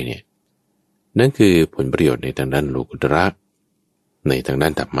ด้วยเนี่ยนั่นคือผลประโยชน์ในทางด้านโลกุตระในทางด้า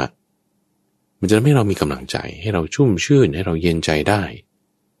นธรรมะมันจะทำให้เรามีกำลังใจให้เราชุ่มชื่นให้เราเย็นใจได้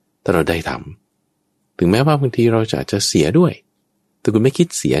ถ้าเราได้ทำถึงแม้ว่าบางทีเราจะอาจจะเสียด้วยแต่คุณไม่คิด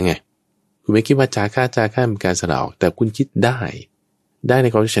เสียไงคุณไม่คิดว่าจาค่าเป็นการสละออกแต่คุณคิดได้ใน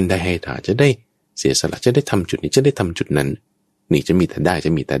ความที่ฉันได้ให้ทานจะได้เสียสละจะได้ทำจุดนี้จะได้ทำจุดนั้นนี่จะมีแต่ได้จ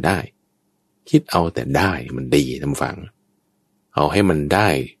ะมีแต่ได้คิดเอาแต่ได้มันดีท่านฟังเอาให้มันได้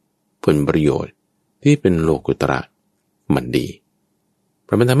ผลประโยชน์ที่เป็นโลกุตระมันดีเพ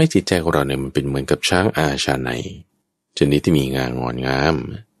ราะมันทำให้จิตใจของเราเนี่ยมันเป็นเหมือนกับช้างอาชาในชนิดที่มีงางอนงาม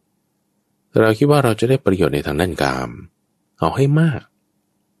เราคิดว่าเราจะได้ประโยชน์ในทางด้านกามเอาให้มาก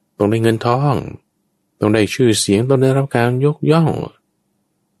ต้องได้เงินทองต้องได้ชื่อเสียงต้องได้รับการยกย่อง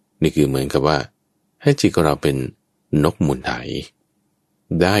นี่คือเหมือนกับว่าให้จิตของเราเป็นนกมูลไถ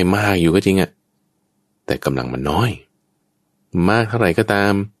ได้มากอยู่ก็จริงอะแต่กำลังมันน้อยมากเท่าไหร่ก็ตา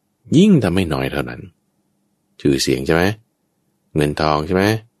มยิ่งทำให้น้อยเท่านั้นชื่อเสียงใช่ไหมเงินทองใช่ไหม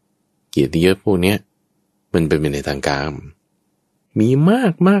เกียรติยศพวกเนี้ยมันเป็นในทางกามมีมา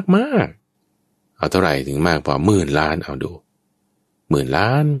กเอาเท่าไหร่ถึงมากพอ10,000 ล้านเอาดู10,000 ล้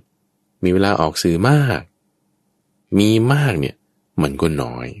านมีเวลาออกสื่อมากมีมากเนี่ยมันก็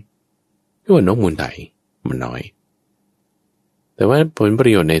น้อยเพราะว่านกมูลไถมันน้อยแต่ว่าผลปร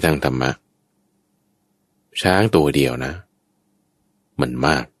ะโยชน์ในทางธรรมะช้างตัวเดียวนะมันม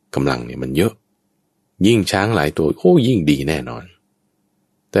ากกำลังเนี่ยมันเยอะยิ่งช้างหลายตัวโอ้ยิ่งดีแน่นอน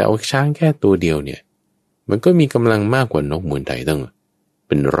แต่เอาช้างแค่ตัวเดียวเนี่ยมันก็มีกำลังมากกว่านกมูลไถตั้งเ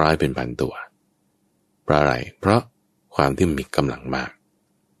ป็นร้อยเป็นพันตัวเพราะอะไรเพราะความที่มีกำลังมาก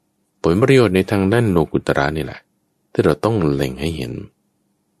ผลประโยชน์ในทางด้านโลกุตระนี่แหละ ที่เราต้องเล็งให้เห็น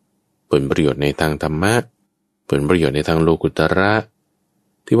ผลประโยชน์ในทางธรรมะผลประโยชน์ในทางโลกุตระ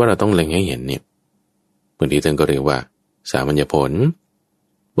ที่ว่าเราต้องเล็งให้เห็นเนี่ยบางทีท่านก็เรียกว่าสามัญญผล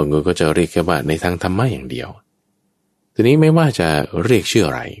บางคนก็จะเรียกแค่ว่าในทางธรรมะอย่างเดียวทีนี้ไม่ว่าจะเรียกชื่อ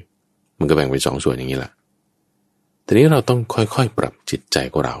อะไรมันก็แบ่งเป็น2 ส่วนอย่างนี้แหละทีนี้เราต้องค่อยๆปรับจิตใจ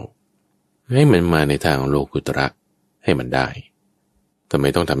ของเราให้มันมาในทางโลกุตระให้มันได้ทำไม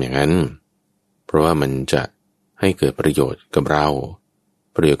ต้องทำอย่างนั้นเพราะว่ามันจะให้เกิดประโยชน์กับเรา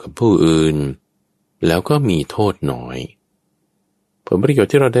ประโยชน์กับผู้อื่นแล้วก็มีโทษน้อยผลประโยช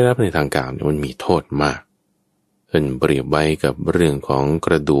น์ที่เราได้รับในทางกายมันมีโทษมากเปรียบไว้กับเรื่องของก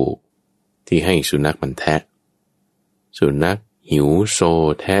ระดูกที่ให้สุนัขมันแทะสุนัขหิวโซ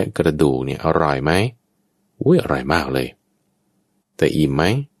แทะกระดูกเนี่ยอร่อยไหมอุ้ยอร่อยมากเลยแต่อิ่มไหม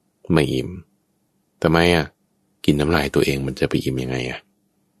ไม่อิ่มทำไมกินน้ำลายตัวเองมันจะไปอิ่มยังไง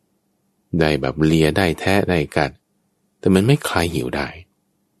ได้แบบเลียได้แทะได้กัดแต่มันไม่คลายหิวได้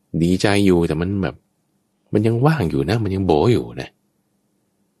ดีใจอยู่แต่มันแบบมันยังว่างอยู่นะมันยังโบอยู่นะ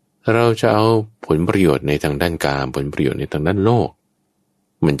เราจะเอาผลประโยชน์ในทางด้านกามผลประโยชน์ในทางด้านโลก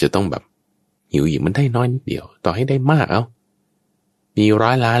มันจะต้องแบบหิวมันได้น้อยนิดเดียวต่อให้ได้มากมี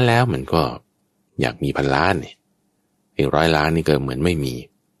100 ล้านแล้วมันก็อยากมี1,000 ล้านเนี่ยอีก100 ล้านนี่ก็เหมือนไม่มี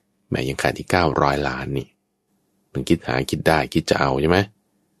แม้ยังขาดที่900 ล้านนี่มันคิดหาคิดได้คิดจะเอาใช่ไหม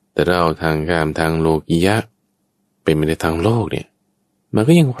แต่เราทางกามทางโลกียะเป็นไปในทางโลกเนี่ยมัน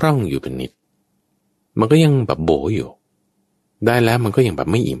ก็ยังพร่องอยู่เป็นนิดมันก็ยังแบบโบอยู่ได้แล้วมันก็ยังแบบ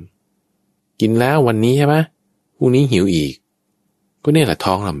ไม่อิ่มกินแล้ววันนี้ใช่ไหมพรุ่งนี้หิวอีกก็เนี่ยแหละ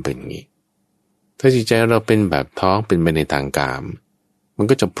ท้องเราเป็นอย่างนี้ถ้าจิตใจเราเป็นแบบท้องเป็นไปในทางกามมัน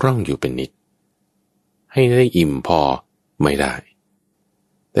ก็จะพร่องอยู่เป็นนิดให้ได้อิ่มพอไม่ได้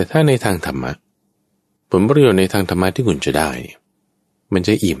แต่ถ้าในทางธรรมะผลประโยชน์ในทางธรรมะที่คุณจะได้มันจ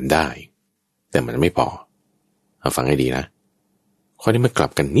ะอิ่มได้แต่มันไม่พอเอาฟังให้ดีนะข้อนี้มันกลั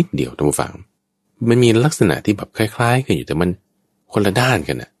บกันนิดเดียวท่านผู้ฟังมันมีลักษณะที่แบบคล้ายๆกันอยู่แต่มันคนละด้าน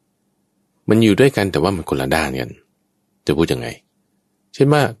กันมันอยู่ด้วยกันแต่ว่ามันคนละด้านกันจะพูดยังไงเช่น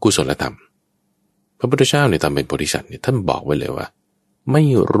ว่ากุศลธรรมพระพุทธเจ้าในตอนเป็นโพธิสัตว์เนี่ยท่านบอกไว้เลยว่าไม่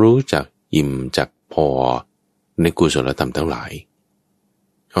รู้จักอิ่มจักพอในกุศลธรรมทั้งหลาย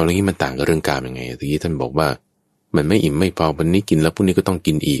เอาอย่างนี้มันต่างกับเรื่องกามยังไงทีนี้ท่านบอกว่ามันไม่อิ่มไม่พอวันนี้กินแล้วพรุ่งนี้ก็ต้อง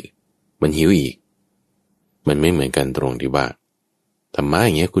กินอีกมันหิวอีกมันไม่เหมือนกันตรงที่ว่าธรรมะอ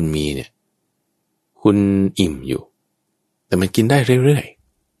ย่างเงี้ยคุณมีเนี่ยคุณอิ่มอยู่แต่มันกินได้เรื่อย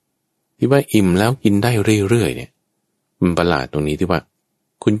ๆที่ว่าอิ่มแล้วกินได้เรื่อยๆเนี่ยมันประหลาดตรงนี้ที่ว่า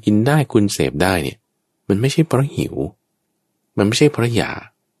คุณกินได้คุณเสพได้เนี่ยมันไม่ใช่เพราะหิวมันไม่ใช่เพราะอยาก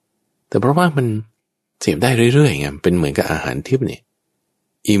แต่เพราะว่ามันเสพได้เรื่อยๆไงเป็นเหมือนกับอาหารทิพย์เนี่ย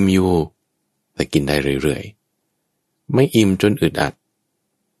อิ่มอยู่แต่กินได้เรื่อยๆไม่อิ่มจนอึดอัด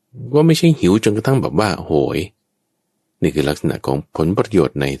ว่าไม่ใช่หิวจนกระทั่งแบบว่าโหยนี่คือลักษณะของผลประโยช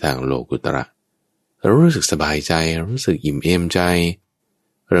น์ในทางโลกุตระเรารู้สึกสบายใจรู้สึกอิ่มเอมใจ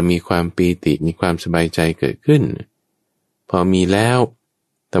เรามีความปีติมีความสบายใจเกิดขึ้นพอมีแล้ว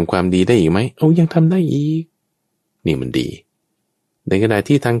ทำความดีได้อีกไหมยังทำได้อีกนี่มันดีในขณะ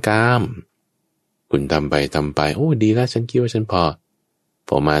ที่ทางกามคุณทำไปดีแล้วฉันคิดว่าฉันพ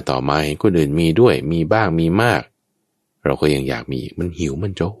อมาต่อมาเห็นคนอื่นมีด้วยมีบ้างมีมากเราก็ยังอยากมีมันหิวมั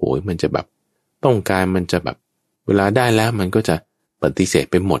นจะโหยมันจะแบบต้องการมันจะแบบเวลาได้แล้วมันก็จะปฏิเสธ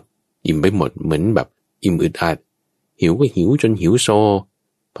ไปหมดอิ่มไปหมดเหมือนแบบอิ่มอึดอัดหิวก็หิวจนหิวโซ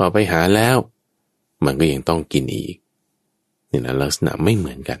พอไปหาแล้วมันก็ยังต้องกินอีกนี่นะลักษณะไม่เห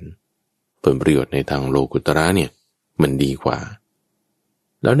มือนกันผลประโยชน์ในทางโลกุตระเนี่ยมันดีกว่า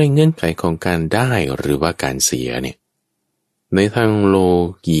แล้วในเงื่อนไขของการได้หรือว่าการเสียเนี่ยในทางโล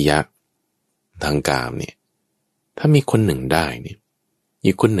กียะทางกามเนี่ยถ้ามีคนหนึ่งได้เนี่ย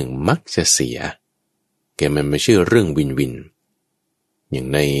อีกคนหนึ่งมักจะเสียมันไม่ใช่เรื่องวินวินอย่าง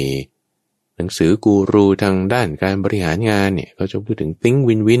ในหนังสือกูรูทางด้านการบริหารงานเนี่ยเขาจะพูดถึงthink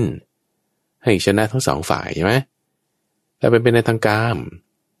win win ให้ชนะทั้ง2 ฝ่ายใช่ไหมแต่เป็นในทางกาม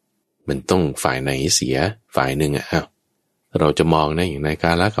มันต้องฝ่ายไหนเสียฝ่ายหนึ่งเราจะมองนะอย่างในก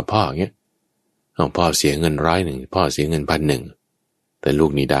ารละกับพ่อเงี้ยพ่อเสียเงิน100พ่อเสียเงิน1,000แต่ลู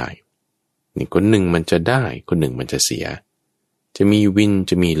กนี้ได้นี่คนหนึ่งมันจะได้คนหนึ่งมันจะเสียจะมีวิน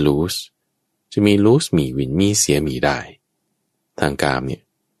จะมีลูสจะมีลูสมีวินมีเสียมีได้ทางกามเนี่ย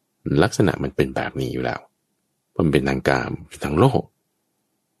ลักษณะมันเป็นแบบนี้อยู่แล้วมันเป็นทางกามทางโลก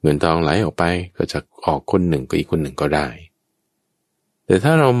เงินทองไหลออกไปก็จะออกคนหนึ่งก็อีกคนหนึ่งก็ได้แต่ถ้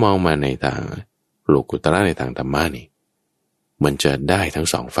าเรามองมาในทางโลกุตระในทางธรรมะนี่มันจะได้ทั้ง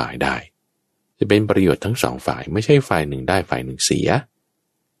2 ฝ่ายได้จะเป็นประโยชน์ทั้ง2 ฝ่ายไม่ใช่ฝ่ายหนึ่งได้ฝ่ายหนึ่งเสีย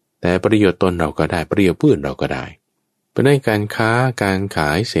แต่ประโยชน์ตนเราก็ได้ประโยชน์ผู้อื่นเราก็ได้เพราะในการค้าการขา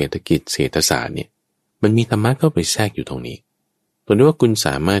ยเศรษฐกิจเศรษฐศาสตร์เนี่ย มันมีธรรมะเข้าไปแทรกอยู่ตรงนี้ตัวนี้ว่าคุณส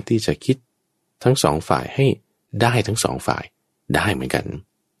ามารถที่จะคิดทั้งสองฝ่ายให้ได้ทั้งสองฝ่ายได้เหมือนกัน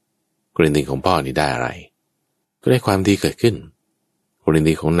กรณีของพ่อนี่ได้อะไรก็ได้ความดีเกิดขึ้นกร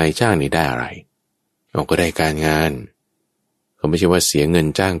ณีของนายจ้างนี่ได้อะไรเราก็ได้การงานเขาไม่ใช่ว่าเสียเงิน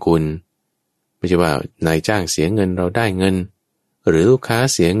จ้างคุณไม่ใช่ว่านายจ้างเสียเงินเราได้เงินหรือลูกค้า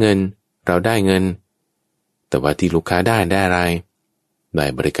เสียเงินเราได้เงินแต่ว่าที่ลูกค้าได้อะไรได้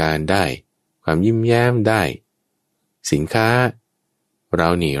บริการได้ความยิ้มแย้มได้สินค้าเรา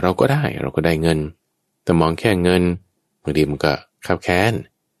นี่เราก็ได้เงินแต่มองแค่เงินบางทีมันก็คับแค้น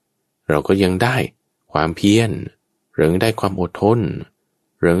เราก็ยังได้ความเพียรหรือได้ความอดทน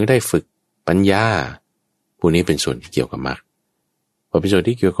หรือได้ฝึกปัญญาพวกนี้เป็นส่วนที่เกี่ยวกับมรรคพอเป็นส่วน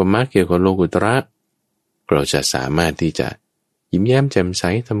ที่เกี่ยวกับมรรคเกี่ยวกับโลกุตระเราจะสามารถที่จะยิ้มแย้มแจ่มใส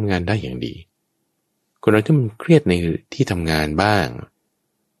ทำงานได้อย่างดีคนเราที่มันเครียดในที่ทำงานบ้าง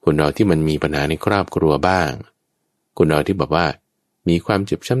คนเราที่มันมีปัญหาในครอบครัวบ้างคนเราที่แบบว่ามีความเ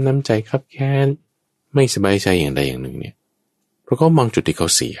จ็บช้ำน้ำใจคับแค้นไม่สบายใจอย่างใดอย่างหนึ่งเนี่ยเพราะเขามองจุดที่เขา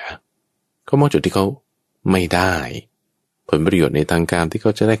เสียเขามองจุดที่เขาไม่ได้ผลประโยชน์ในทางการที่เข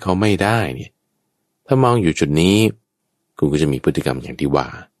าจะได้เขาไม่ได้เนี่ยถ้ามองอยู่จุดนี้คุณก็จะมีพฤติกรรมอย่างที่ว่า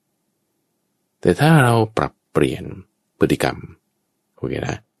แต่ถ้าเราปรับเปลี่ยนพฤติกรรมโอเค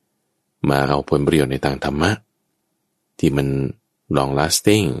นะมาเอาผลประโยชน์ในทางธรรมะที่มัน long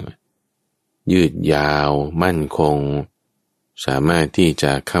lasting ยืดยาวมั่นคงสามารถที่จ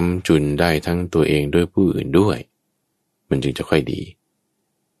ะค้ำจุนได้ทั้งตัวเองด้วยผู้อื่นด้วยมันจึงจะค่อยดี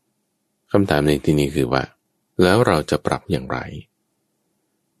คำถามในที่นี้คือว่าแล้วเราจะปรับอย่างไร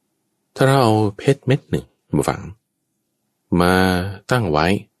ถ้าเราเอาเพชรเม็ดหนึ่งมาฝังมาตั้งไว้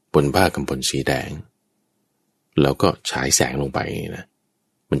บนผ้ากำพลสีแดงแล้วก็ฉายแสงลงไปนะ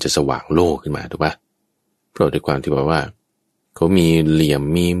มันจะสว่างโล่ขึ้นมาถูกปะเพราะด้วยความที่ว่าเขามีเหลี่ยม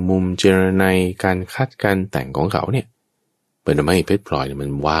มีมุมเจรไนการคัดการแต่งของเขาเนี่ยเป็นทำให้เพชรพลอยมั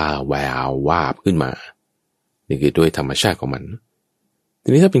นว่าแวววาบขึ้นมานี่คือด้วยธรรมชาติของมันที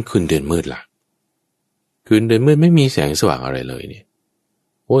นี้ถ้าเป็นคืนเดือนมืดล่ะคืนเดือนมืดไม่มีแสงสว่างอะไรเลยเนี่ย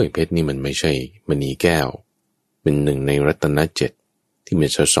โอ้ยเพชรนี่มันไม่ใช่มณีแก้วเป็นหนึ่งในรัตนเจ็ดที่มัน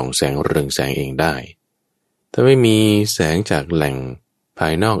จะส่องแสงเรืองแสงเองได้ถ้าไม่มีแสงจากแหล่งภา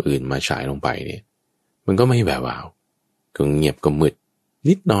ยนอกอื่นมาฉายลงไปเนี่ยมันก็ไม่แวววาวก็เงียบก็มืด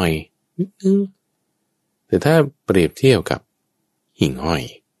นิดหน่อยนิดนึงแต่ถ้าเปรียบเทียบกับหิ่งห้อ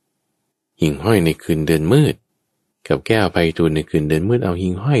ยในคืนเดือนมืดกับแก้วไพฑูรย์ในคืนเดือนมืดเอา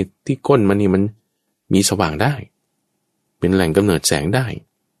หิ่งห้อยที่ก้นมันนี่มันมีสว่างได้เป็นแหล่งกำเนิดแสงได้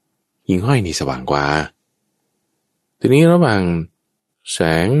หิ่งห้อยนี่สว่างกว่าทีนี้ระหว่างแส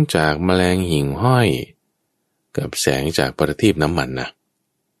งจากแมลงหิ่งห้อยกับแสงจากประทีปน้ำมันนะ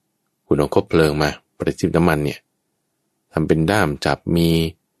คุณเอาคบเพลิงมาประทีปน้ำมันเนี่ยทำเป็นด้ามจับมี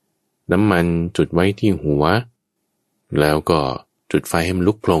น้ำมันจุดไว้ที่หัวแล้วก็จุดไฟให้มัน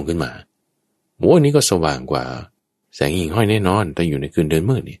ลุกโผล่ขึ้นมาโอ้นี่ก็สว่างกว่าแสงหิ่งห้อยแน่นอนแต่อยู่ในคืนเดือน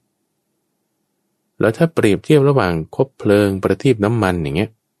มืดนี่แล้วถ้าเปรียบเทียบระหว่างคบเพลิงประทีปน้ำมันอย่างเงี้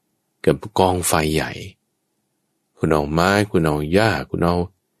ยกับกองไฟใหญ่คุณเอาไม้คุณเอาหญ้าคุณเอา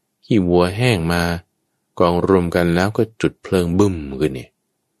ขี้วัวแห้งมากองรวมกันแล้วก็จุดเพลิงบึ้มขึ้นเนี่ย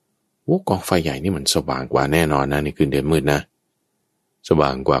โอ้กองไฟใหญ่นี่มันสว่างกว่าแน่นอนนะในคืนเดือนมืดนะสว่า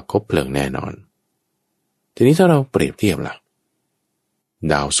งกว่าคบเพลิงแน่นอนทีนี้ถ้าเราเปรียบเทียบล่ะ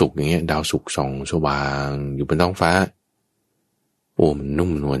ดาวศุกร์อย่างเงี้ยดาวศุกร์ส่องสว่างอยู่บนท้องฟ้าโอ้มันนุ่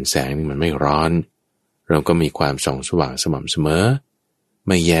มนวลแสงนี่มันไม่ร้อนเราก็มีความส่องสว่างสม่ำเสมอไ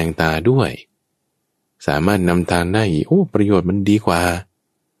ม่แยงตาด้วยสามารถนำทางได้โอ้ประโยชน์มันดีกว่า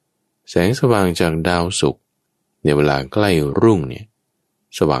แสงสว่างจากดาวศุกร์ในเวลาใกล้รุ่งเนี่ย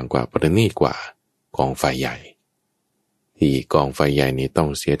สว่างกว่าประณีตกว่ากองไฟใหญ่ที่กองไฟใหญ่นี่ต้อง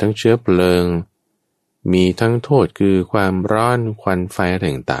เสียทั้งเชื้อเพลิงมีทั้งโทษคือความร้อนควันไฟ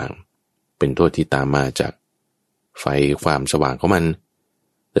ต่างๆเป็นโทษที่ตามมาจากไฟความสว่างของมัน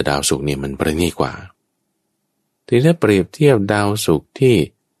แต่ดาวศุกร์เนี่ยมันประณีตกว่าทีนี้ถ้าเปรียบเทียบดาวศุกร์ที่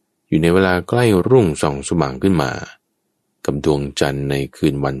อยู่ในเวลาใกล้รุ่งส่องสว่างขึ้นมากับดวงจันทร์ในคื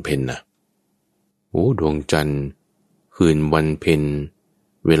นวันเพ็ญนะโอ้ดวงจันทร์คืนวันเพ็ญ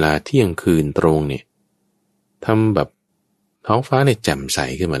เวลาเที่ยงคืนตรงเนี่ยทำแบบท้องฟ้าเนี่ยแจ่มใส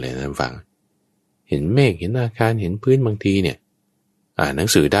ขึ้นมาเลยนะท่านฟังเห็นเมฆเห็นอาคารเห็นพื้นบางทีเนี่ยอ่านหนัง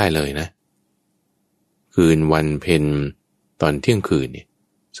สือได้เลยนะคืนวันเพ็ญตอนเที่ยงคืนเนี่ย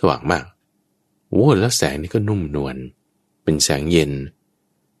สว่างมากโอ้แล้วแสงนี่ก็นุ่มนวลเป็นแสงเย็น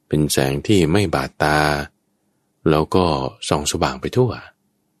เป็นแสงที่ไม่บาดตาแล้วก็ส่องสว่างไปทั่ว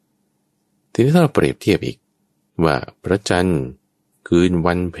ทีนี้ถ้าเราเปรียบเทียบอีกว่าพระจันทร์คืน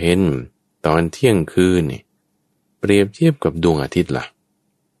วันเพ็ญตอนเที่ยงคืนนี่เปรียบเทียบกับดวงอาทิตย์ล่ะ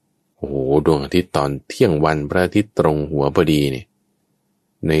โ โอ้โหดวงอาทิตย์ตอนเที่ยงวันพระอาทิตย์ตรงหัวพอดีเนี่ย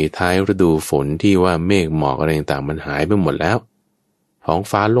ในท้ายฤดูฝนที่ว่าเมฆหมอกอะไรต่างๆมันหายไปหมดแล้วท้อง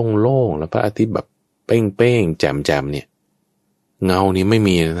ฟ้าโล่งๆแล้วพระอาทิตย์แบบเป้งๆแจ่มๆเนี่ยเงานี่ไม่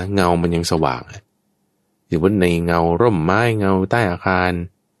มีนะเงามันยังสว่างหรือว่าในเงาร่มไม้เงาใต้อาคาร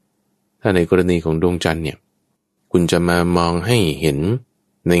ถ้าในกรณีของดวงจันทร์เนี่ยคุณจะมามองให้เห็น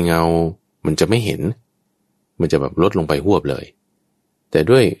ในเงามันจะไม่เห็นมันจะแบบลดลงไปหวบเลยแต่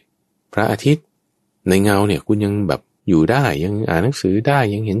ด้วยพระอาทิตย์ในเงาเนี่ยคุณยังแบบอยู่ได้ยังอ่านหนังสือได้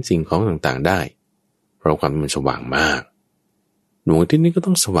ยังเห็นสิ่งของต่างๆได้เพราะความมันสว่างมากดวงอาทิตย์นี้ก็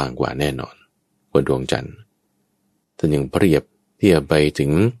ต้องสว่างกว่าแน่นอนกว่าดวงจันทร์แต่ยังเปรียบเทียบไปถึ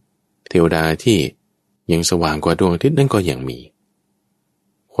งเทวดาที่ยังสว่างกว่าดวงอาทิตย์นั่นก็ยังมี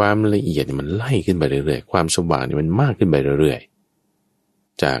ความละเอียดมันไล่ขึ้นไปเรื่อยๆความสว่างนี่มันมากขึ้นไปเรื่อย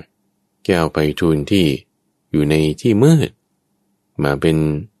ๆจากแก้วไพฑูรย์ที่อยู่ในที่มืดมาเป็น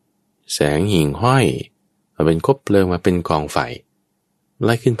แสงหิ่งห้อยมาเป็นคบเพลิงมาเป็นกองไฟไ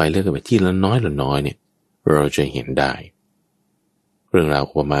ล่ขึ้นไปเรื่อยๆไปที่ละน้อยละน้อยเนี่ยเราจะเห็นได้เรื่องราว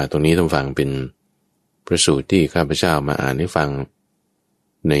อุปมาตรงนี้ต้องฟังเป็นประสูตรที่ข้าพเจ้ามาอ่านให้ฟัง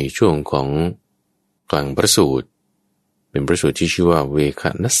ในช่วงของกลางประสูตรเป็นประสูตรที่ชื่อว่าเวค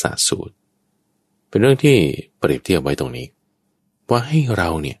นัสสสูตรเป็นเรื่องที่เปรียบเทียบไว้ตรงนี้ว่าให้เรา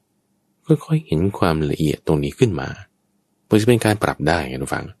เนี่ยค่อยๆเห็นความละเอียดตรงนี้ขึ้นมาเพื่อจะเป็นการปรับได้ไงทุ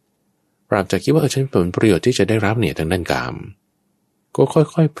กฟังปรับจากคิดว่าฉันผลประโยชน์ที่จะได้รับเนี่ยทางด้านกามก็ค่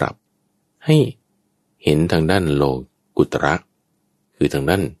อยๆปรับให้เห็นทางด้านโลกุตระคือทาง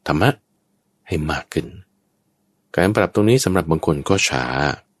ด้านธรรมะให้มากขึ้นการปรับตรงนี้สำหรับบางคนก็ช้า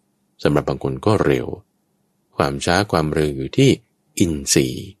สำหรับบางคนก็เร็วความช้าความเร็วอยู่ที่อินทรี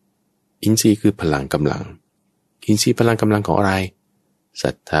ย์คือพลังกำลังอินทรีย์พลังกำลังของอะไรศ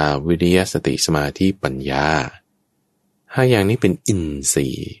รัทธาวิริยะสติสมาธิปัญญา5อย่างนี้เป็นอินทรี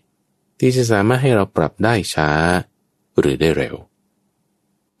ย์ที่จะสามารถให้เราปรับได้ช้าหรือได้เร็ว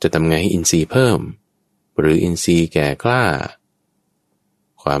จะทำไงให้อินทรีย์เพิ่มหรืออินทรีย์แก่กล้า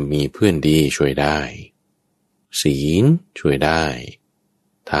ความมีเพื่อนดีช่วยได้ศีลช่วยได้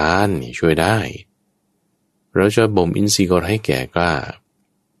ทานช่วยได้เราจะบ่มอินทรีย์ก็ให้แก่กล้า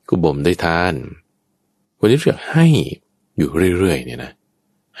ก็บ่มได้ทานคนที่อยากให้อยู่เรื่อยๆเนี่ยนะ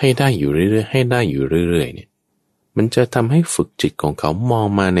ให้ได้อยู่เรื่อยๆให้ได้อยู่เรื่อยๆเนี่ยมันจะทำให้ฝึกจิตของเขามอง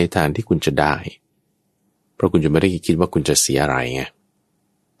มาในทางที่คุณจะได้เพราะคุณจะไม่ได้คิดว่าคุณจะเสียอะไรไง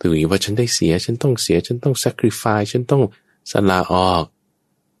ถือว่าฉันได้เสียฉันต้องเสียฉันต้อง sacrifice ฉันต้องสละออก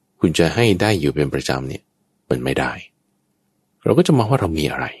คุณจะให้ได้อยู่เป็นประจำเนี่ยมันไม่ได้เราก็จะมองว่าเรามี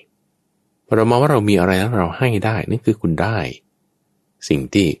อะไรพอเรามองว่าเรามีอะไรแล้วเราให้ได้นั่นคือคุณได้สิ่ง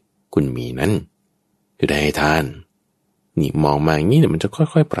ที่คุณมีนั้นคือได้ให้ทานนี่มองมาอย่างนี้เนี่ยมันจะค่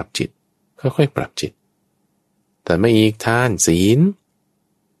อยๆปรับจิตค่อยๆปรับจิตแต่ไม่อีกทานศีล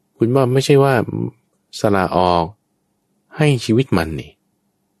คุณว่าไม่ใช่ว่าสละออกให้ชีวิตมันนี่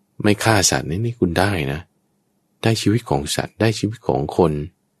ไม่ฆ่าสัตว์นี่คุณได้นะได้ชีวิตของสัตว์ได้ชีวิตของคน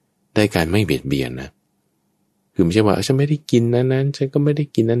ได้การไม่เบียดเบียนนะคือไม่ใช่ว่าฉันไม่ได้กินนั้นฉันก็ไม่ได้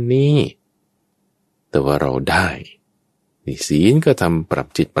กินอันนี้แต่ว่าเราได้นี่ศีลก็ทำปรับ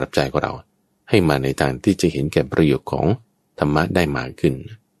จิตปรับใจของเราให้มาในทางที่จะเห็นแก่ประโยชน์ของธรรมะได้มากขึ้น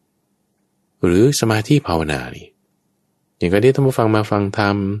หรือสมาธิภาวนานี่อย่างที่ท่านผู้ฟังมาฟังธร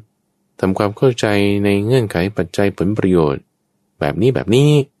รมทำความเข้าใจในเงื่อนไขปัจจัยผลประโยชน์แบบนี้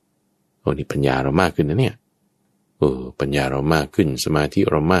โอ้นี่ปัญญาเรามากขึ้นนะเนี่ยปัญญาเรามากขึ้นสมาธิ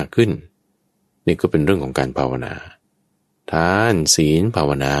เรามากขึ้นนี่ก็เป็นเรื่องของการภาวนาทานศีลภาว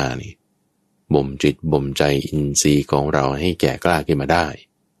นานี่บ่มจิตบ่มใจอินทรีย์ของเราให้แก่กล้าขึ้นมาได้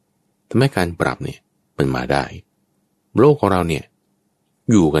ทำให้การปรับเนี่ยมันมาได้โลกของเราเนี่ย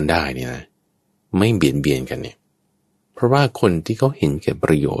อยู่กันได้เนี่ยนะไม่เบียดเบียนกันเนี่ยเพราะว่าคนที่เขาเห็นแก่ป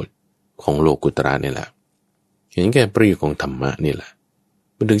ระโยชน์ของโลกุตระนี่แหละเห็นแก่ประโยชน์ของธรรมะนี่แหละ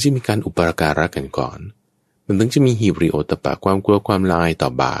มันถึงจะมีการอุปการะกันก่อนมันถึงจะมีหิริโอตปะความกลัวความละอายต่อ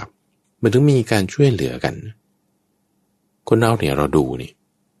บาปมันถึงมีการช่วยเหลือกันคนเราเนี่ยเราดู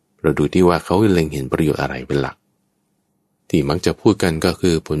ที่ว่าเขาเล็งเห็นประโยชน์อะไรเป็นหลักที่มักจะพูดกันก็คื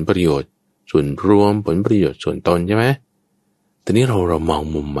อผลประโยชน์ส่วนรวมผลประโยชน์ส่วนตนใช่ไหมแต่นี้เรามอง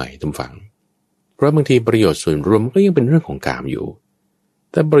มุมใหม่ทุกฝั่งเพราะบางทีประโยชน์ส่วนรวมก็ยังเป็นเรื่องของกามอยู่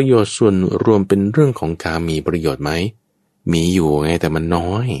แต่ประโยชน์ส่วนรวมเป็นเรื่องของกามมีประโยชน์ไหมมีอยู่ไงแต่มันน้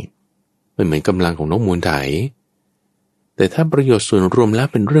อยมันเหมือนกำลังของนกมูลไถแต่ถ้าประโยชน์ส่วนรวมแล้ว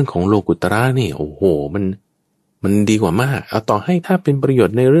เป็นเรื่องของโลกุตระนี่โอ้โหมันดีกว่ามากเอาต่อให้ถ้าเป็นประโยช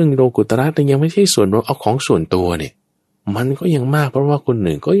น์ในเรื่องโลกุตระแต่ยังไม่ใช่ส่วนรวมเอาของส่วนตัวเนี่ยมันก็ยังมากเพราะว่าคนห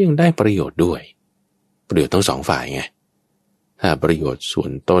นึ่งก็ยังได้ประโยชน์ด้วยประโยชน์ทั้งสองฝ่ายไงถ้าประโยชน์ส่ว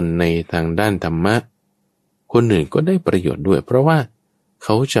นตนในทางด้านธรรมะคนหนึ่งก็ได้ประโยชน์ด้วยเพราะว่า เข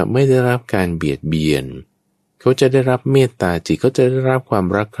าจะไม่ได้รับการเบียดเบียนเขาจะได้รับเมตตาจิตเขาจะได้รับความ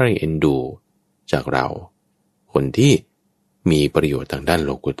รักใคร่เอ็นดูจากเราคนที่มีประโยชน์ทางด้านโล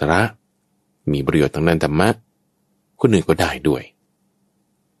กุตระมีประโยชน์ทางด้านธรรมะคนอื่นก็ได้ด้วย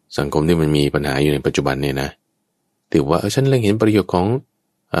สังคมที่มันมีปัญหาอยู่ในปัจจุบันเนี่ยนะถือว่าฉันเล็งเห็นประโยชน์ของ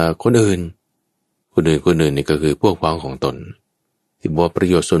คนอื่นนี่ก็คือพวกพ้องของตนที่บอกประ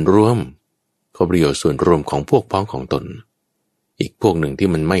โยชน์ส่วนรวมเขาประโยชน์ส่วนรวมของพวกพ้องของตนอีกพวกหนึ่งที่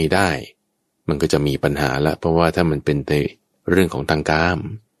มันไม่ได้มันก็จะมีปัญหาละเพราะว่าถ้ามันเป็นในเรื่องของทางกาม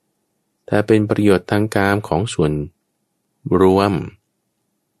ถ้าเป็นประโยชน์ทางกามของส่วนรวม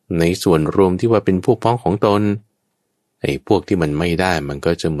ในส่วนรวมที่ว่าเป็นพวกพ้องของตนไอ้พวกที่มันไม่ได้มัน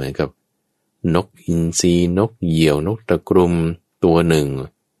ก็จะเหมือนกับนกอินทรีนกเหยี่ยวนกตะกรุมตัวหนึ่ง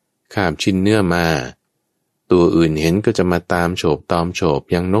คาบชิ้นเนื้อมาตัวอื่นเห็นก็จะมาตามโฉบตอมโฉบ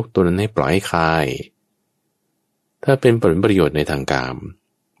ยังนกตัวนั้นให้ปล่อยคายถ้าเป็นผลประโยชน์ในทางกาม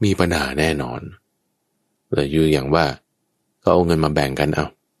มีปัญหาแน่นอนเลยอยู่อย่างว่าก็เอาเงินมาแบ่งกันเอา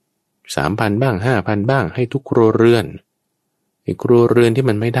3,000บ้าง5,000บ้างให้ทุกครัวเรือนไอ้ครัวเรือนที่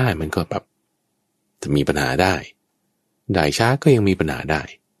มันไม่ได้มันก็แบบจะมีปัญหาได้ช้าก็ยังมีปัญหาได้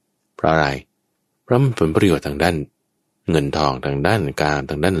เพราะอะไรเพราะมันผลประโยชน์ทางด้านเงินทองทางด้านกาม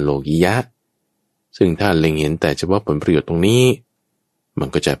ทางด้านโลกิยะซึ่งถ้าเล็งเห็นแต่เฉพาะผลประโยชน์ตรงนี้มัน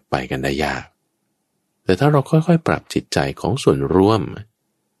ก็จะไปกันได้ยากแต่ถ้าเราค่อยๆปรับจิตใจของส่วนร่วม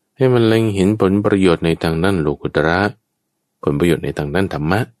ให้มันเล็งเห็นผลประโยชน์ในทางด้านโลกุตระผลประโยชน์ในทางด้านธรร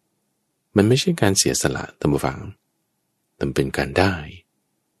มะมันไม่ใช่การเสียสละท่านผู้ฟังแต่เป็นการได้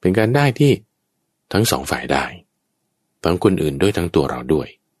เป็นการได้ที่ทั้งสองฝ่ายได้ทั้งคนอื่นด้วยทั้งตัวเราด้วย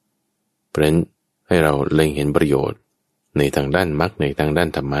เพราะฉะนั้นให้เราเล็งเห็นประโยชน์ในทางด้านมรรคในทางด้าน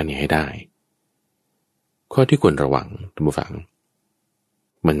ธรรมะนี้ให้ได้ข้อที่ควรระวังท่านผู้ฟัง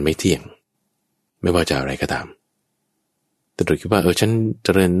มันไม่เที่ยงไม่ว่าจะอะไรก็ตามแต่เราคิดว่าฉันเจ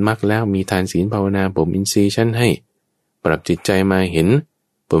ริญมรรคแล้วมีทานศีลภาวนาบ่มอินทรีย์ฉันให้ปรับจิตใจมาเห็น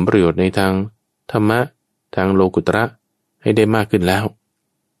ผลประโยชน์ในทางธรรมะทางโลกุตระให้ได้มากขึ้นแล้ว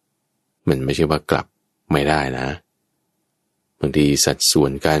มันไม่ใช่ว่ากลับไม่ได้นะบางทีสัดส่ว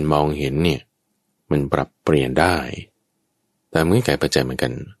นการมองเห็นเนี่ยมันปรับเปลี่ยนได้ตามเงื่อนไขปัจจัยเหมือนกั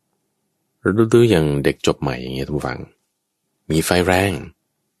นเราดูอย่างเด็กจบใหม่อย่างเงี้ยท่านผู้ฟังมีไฟแรง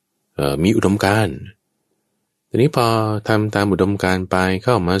มีอุดมการณ์ทีนี้พอทำตามอุดมการณ์ไปเ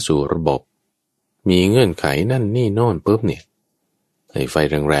ข้ามาสู่ระบบมีเงื่อนไขนั่นนี่โน่นปุ๊บเนี่ยไอ้ไฟ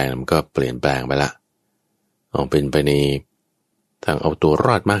แรงๆมันก็เปลี่ยนแปลงไปละเอาเป็นไปในทางเอาตัวร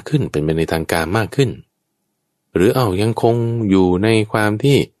อดมากขึ้นเป็นไปในทางการมากขึ้นหรือยังคงอยู่ในความ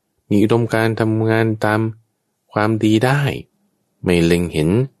ที่มีอุดมการณ์ทำงานตามความดีได้ไม่เล็งเห็น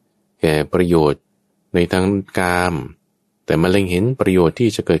แก่ประโยชน์ในทางกามแต่มาเล็งเห็นประโยชน์ที่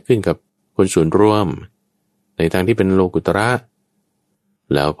จะเกิดขึ้นกับคนส่วนรวมในทางที่เป็นโลกุตระ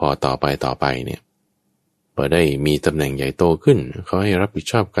แล้วพอต่อไปเนี่ยพอได้มีตำแหน่งใหญ่โตขึ้นเขาให้รับผิด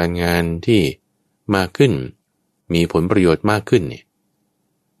ชอบการงานที่มากขึ้นมีผลประโยชน์มากขึ้นเนี่ย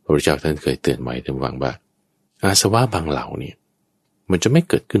พระพุทธเจ้าท่านเคยเตือนไว้ถึงว่าอาสวะบางเหล่าเนี่ยมันจะไม่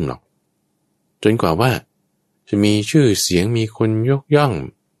เกิดขึ้นหรอกจนกว่าว่าจะมีชื่อเสียงมีคนยกย่อง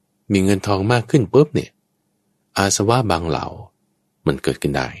มีเงินทองมากขึ้นปุ๊บเนี่ยอาสวะบางเหล่ามันเกิดขึ้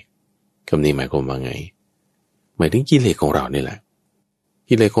นได้คำนี้หมายความว่าไงหมายถึงกิเลสของเรานี่แหละ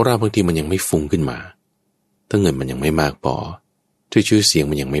กิเลสของเราบางทีมันยังไม่ฟุ้งขึ้นมาถ้าเงินมันยังไม่มากพอชื่อเสียง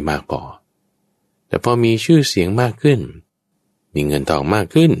มันยังไม่มากพอแต่พอมีชื่อเสียงมากขึ้นมีเงินทองมาก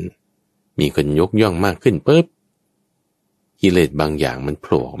ขึ้นมีคนยกย่องมากขึ้นปุ๊บกิเลสบางอย่างมันโผ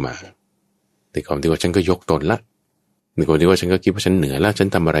ล่ออกมาแต่ความที่ว่าฉันก็ยกตนละในความที่ว่าฉันก็คิดว่าฉันเหนือแล้วฉัน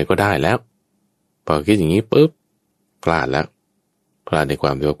ทำอะไรก็ได้แล้วพอคิดอย่างนี้ปุ๊บพลาดแล้วพลาดในคว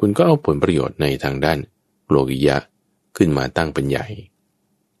ามที่ว่าคุณก็เอาผลประโยชน์ในทางด้านโลกิยะขึ้นมาตั้งเป็นใหญ่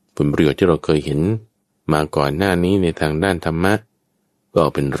ผลประโยชน์ที่เราเคยเห็นมาก่อนหน้านี้ในทางด้านธรรมะก็เอ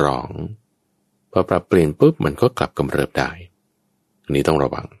าเป็นรองพอปรับเปลี่ยนปุ๊บมันก็กลับกำเริบได้อันนี้ต้องร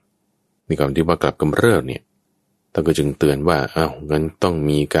ะวังในความที่ว่ากลับกำเริบเนี่ยต้องก็จึงเตือนว่างั้นต้อง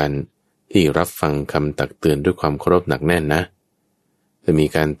มีการที่รับฟังคำตักเตือนด้วยความเคารพหนักแน่นนะจะมี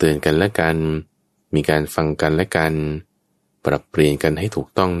การเตือนกันและกันมีการฟังกันและกันปรับเปลี่ยนกันให้ถูก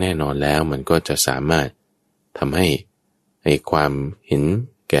ต้องแน่นอนแล้วมันก็จะสามารถทำให้ความเห็น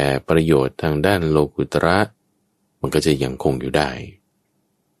แก่ประโยชน์ทางด้านโลกุตระมันก็จะยังคงอยู่ได้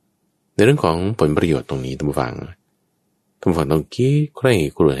ในเรื่องของผลประโยชน์ตรงนี้ท่านผู้ฟังต้องคิดใคร่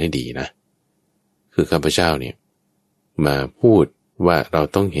ครวญให้ดีนะคือข้าพเจ้าเนี่ยมาพูดว่าเรา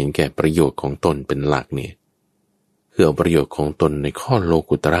ต้องเห็นแก่ประโยชน์ของตนเป็นหลักเนี่ยคือเอาประโยชน์ของตนในข้อโล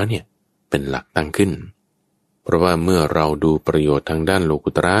กุตระเนี่ยเป็นหลักตั้งขึ้นเพราะว่าเมื่อเราดูประโยชน์ทางด้านโล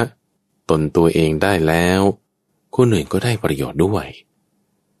กุตระตนตัวเองได้แล้วคนอื่นก็ได้ประโยชน์ด้วย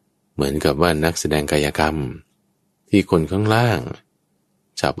เหมือนกับว่านักแสดงกายกรรมที่คนข้างล่าง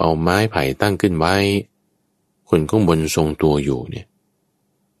จับเอาไม้ไผ่ตั้งขึ้นไว้คนข้างบนทรงตัวอยู่เนี่ย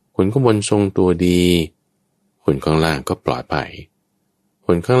คนข้างบนทรงตัวดีคนข้างล่างก็ปลอดภัยค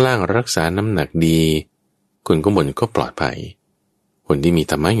นข้างล่างรักษาน้ำหนักดีคนข้างบนก็ปลอดภัยคนที่มี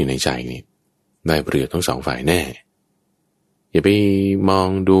ธรรมะอยู่ในใจนี่ได้ประโยชน์ทั้งสองฝ่ายแน่อย่าไปมอง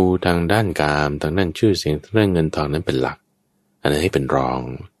ดูทางด้านกามทางด้านชื่อเสียงทางด้านเงินทองนั้นเป็นหลักอันนั้นให้เป็นรอง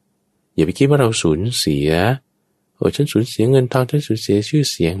อย่าไปคิดว่าเราสูญเสียฉันสูญเสียเงินทองฉันสูญเสียชื่อ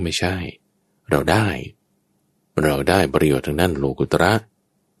เสียงไม่ใช่เราได้ประโยชน์ทางด้านโลกุตระ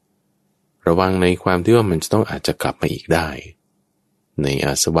ระวังในความที่ว่ามันจะต้องอาจจะกลับมาอีกได้ในอ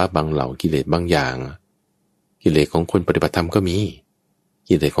าสวะบางเหล่ากิเลสบางอย่างกิเลสของคนปฏิบัติธรรมก็มี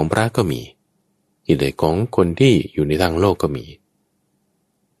กิเลสของพระก็มีกิเลสของคนที่อยู่ในทางโลกก็มี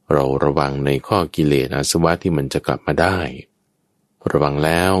เราระวังในข้อกิเลสอาสวะที่มันจะกลับมาได้ระวังแ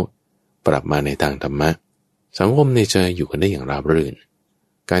ล้วปรับมาในทางธรรมะสังคมเนี่ยจะอยู่กันได้อย่างราบรื่น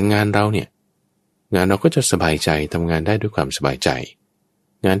การงานเราเนี่ยงานเราก็จะสบายใจทำงานได้ด้วยความสบายใจ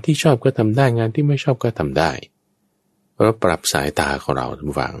งานที่ชอบก็ทำได้งานที่ไม่ชอบก็ทำได้เราปรับสายตาของเราท่าน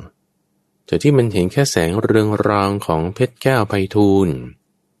ผู้ฟังจากที่มันเห็นแค่แสงเรืองรองของเพชรแก้วไพฑูรย์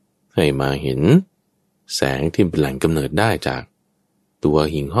ให้มาเห็นแสงที่เป็นแหล่งกำเนิดได้จากตัว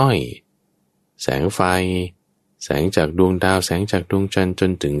หิ่งห้อยแสงไฟแสงจากดวงดาวแสงจากดวงจันทร์จ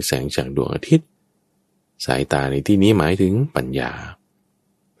นถึงแสงจากดวงอาทิตย์สายตาในที่นี้หมายถึงปัญญา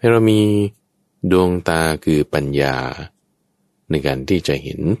ให้เรามีดวงตาคือปัญญาในการที่จะเ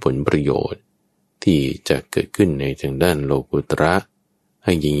ห็นผลประโยชน์ที่จะเกิดขึ้นในทางด้านโลกุตระใ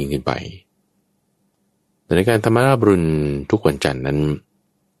ห้ยิ่งขึ้นไปในการธรรมราบรุณทุกวันจันทร์นั้น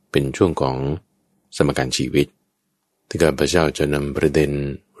เป็นช่วงของสมการชีวิตที่ข้าพเจ้าจะนำประเด็น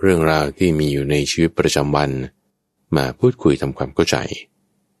เรื่องราวที่มีอยู่ในชีวิตประจำวันมาพูดคุยทำความเข้าใจ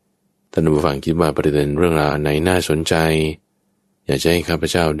ท่านผู้ฟังคิดว่าประเด็นเรื่องราวอันไหนน่าสนใจอยากจะให้ข้าพ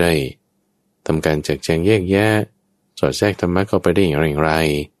เจ้าได้ทำการแจกแจงแยกแยะสอดแทรกธรรมะเข้าไปได้อย่างไร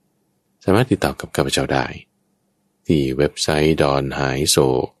สามารถติดต่อกับข้าพเจ้าได้ที่เว็บไซต์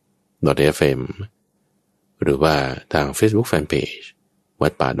donhaiso.fm หรือว่าทาง Facebook Fanpage วั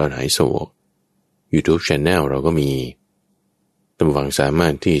ดป่าดอนหายโศก YouTube Channel เราก็มีท่านผู้ฟังสามา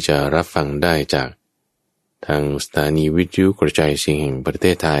รถที่จะรับฟังได้จากทางสถานีวิทยุกระจายเสียงแห่งประเท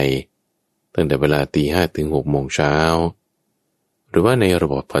ศไทยตั้งแต่เวลา 5:00 ถึง 6:00 น.หรือว่าในระ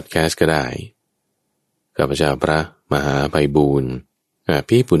บบพอดแคสต์ก็ได้ข้าพเจ้าพระมหาไพบูลย์อา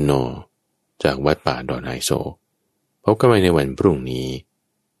ภีปุณโญจากวัดป่าดอนหายโศกพบกันใหม่ในวันพรุ่งนี้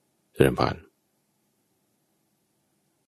เจริญพร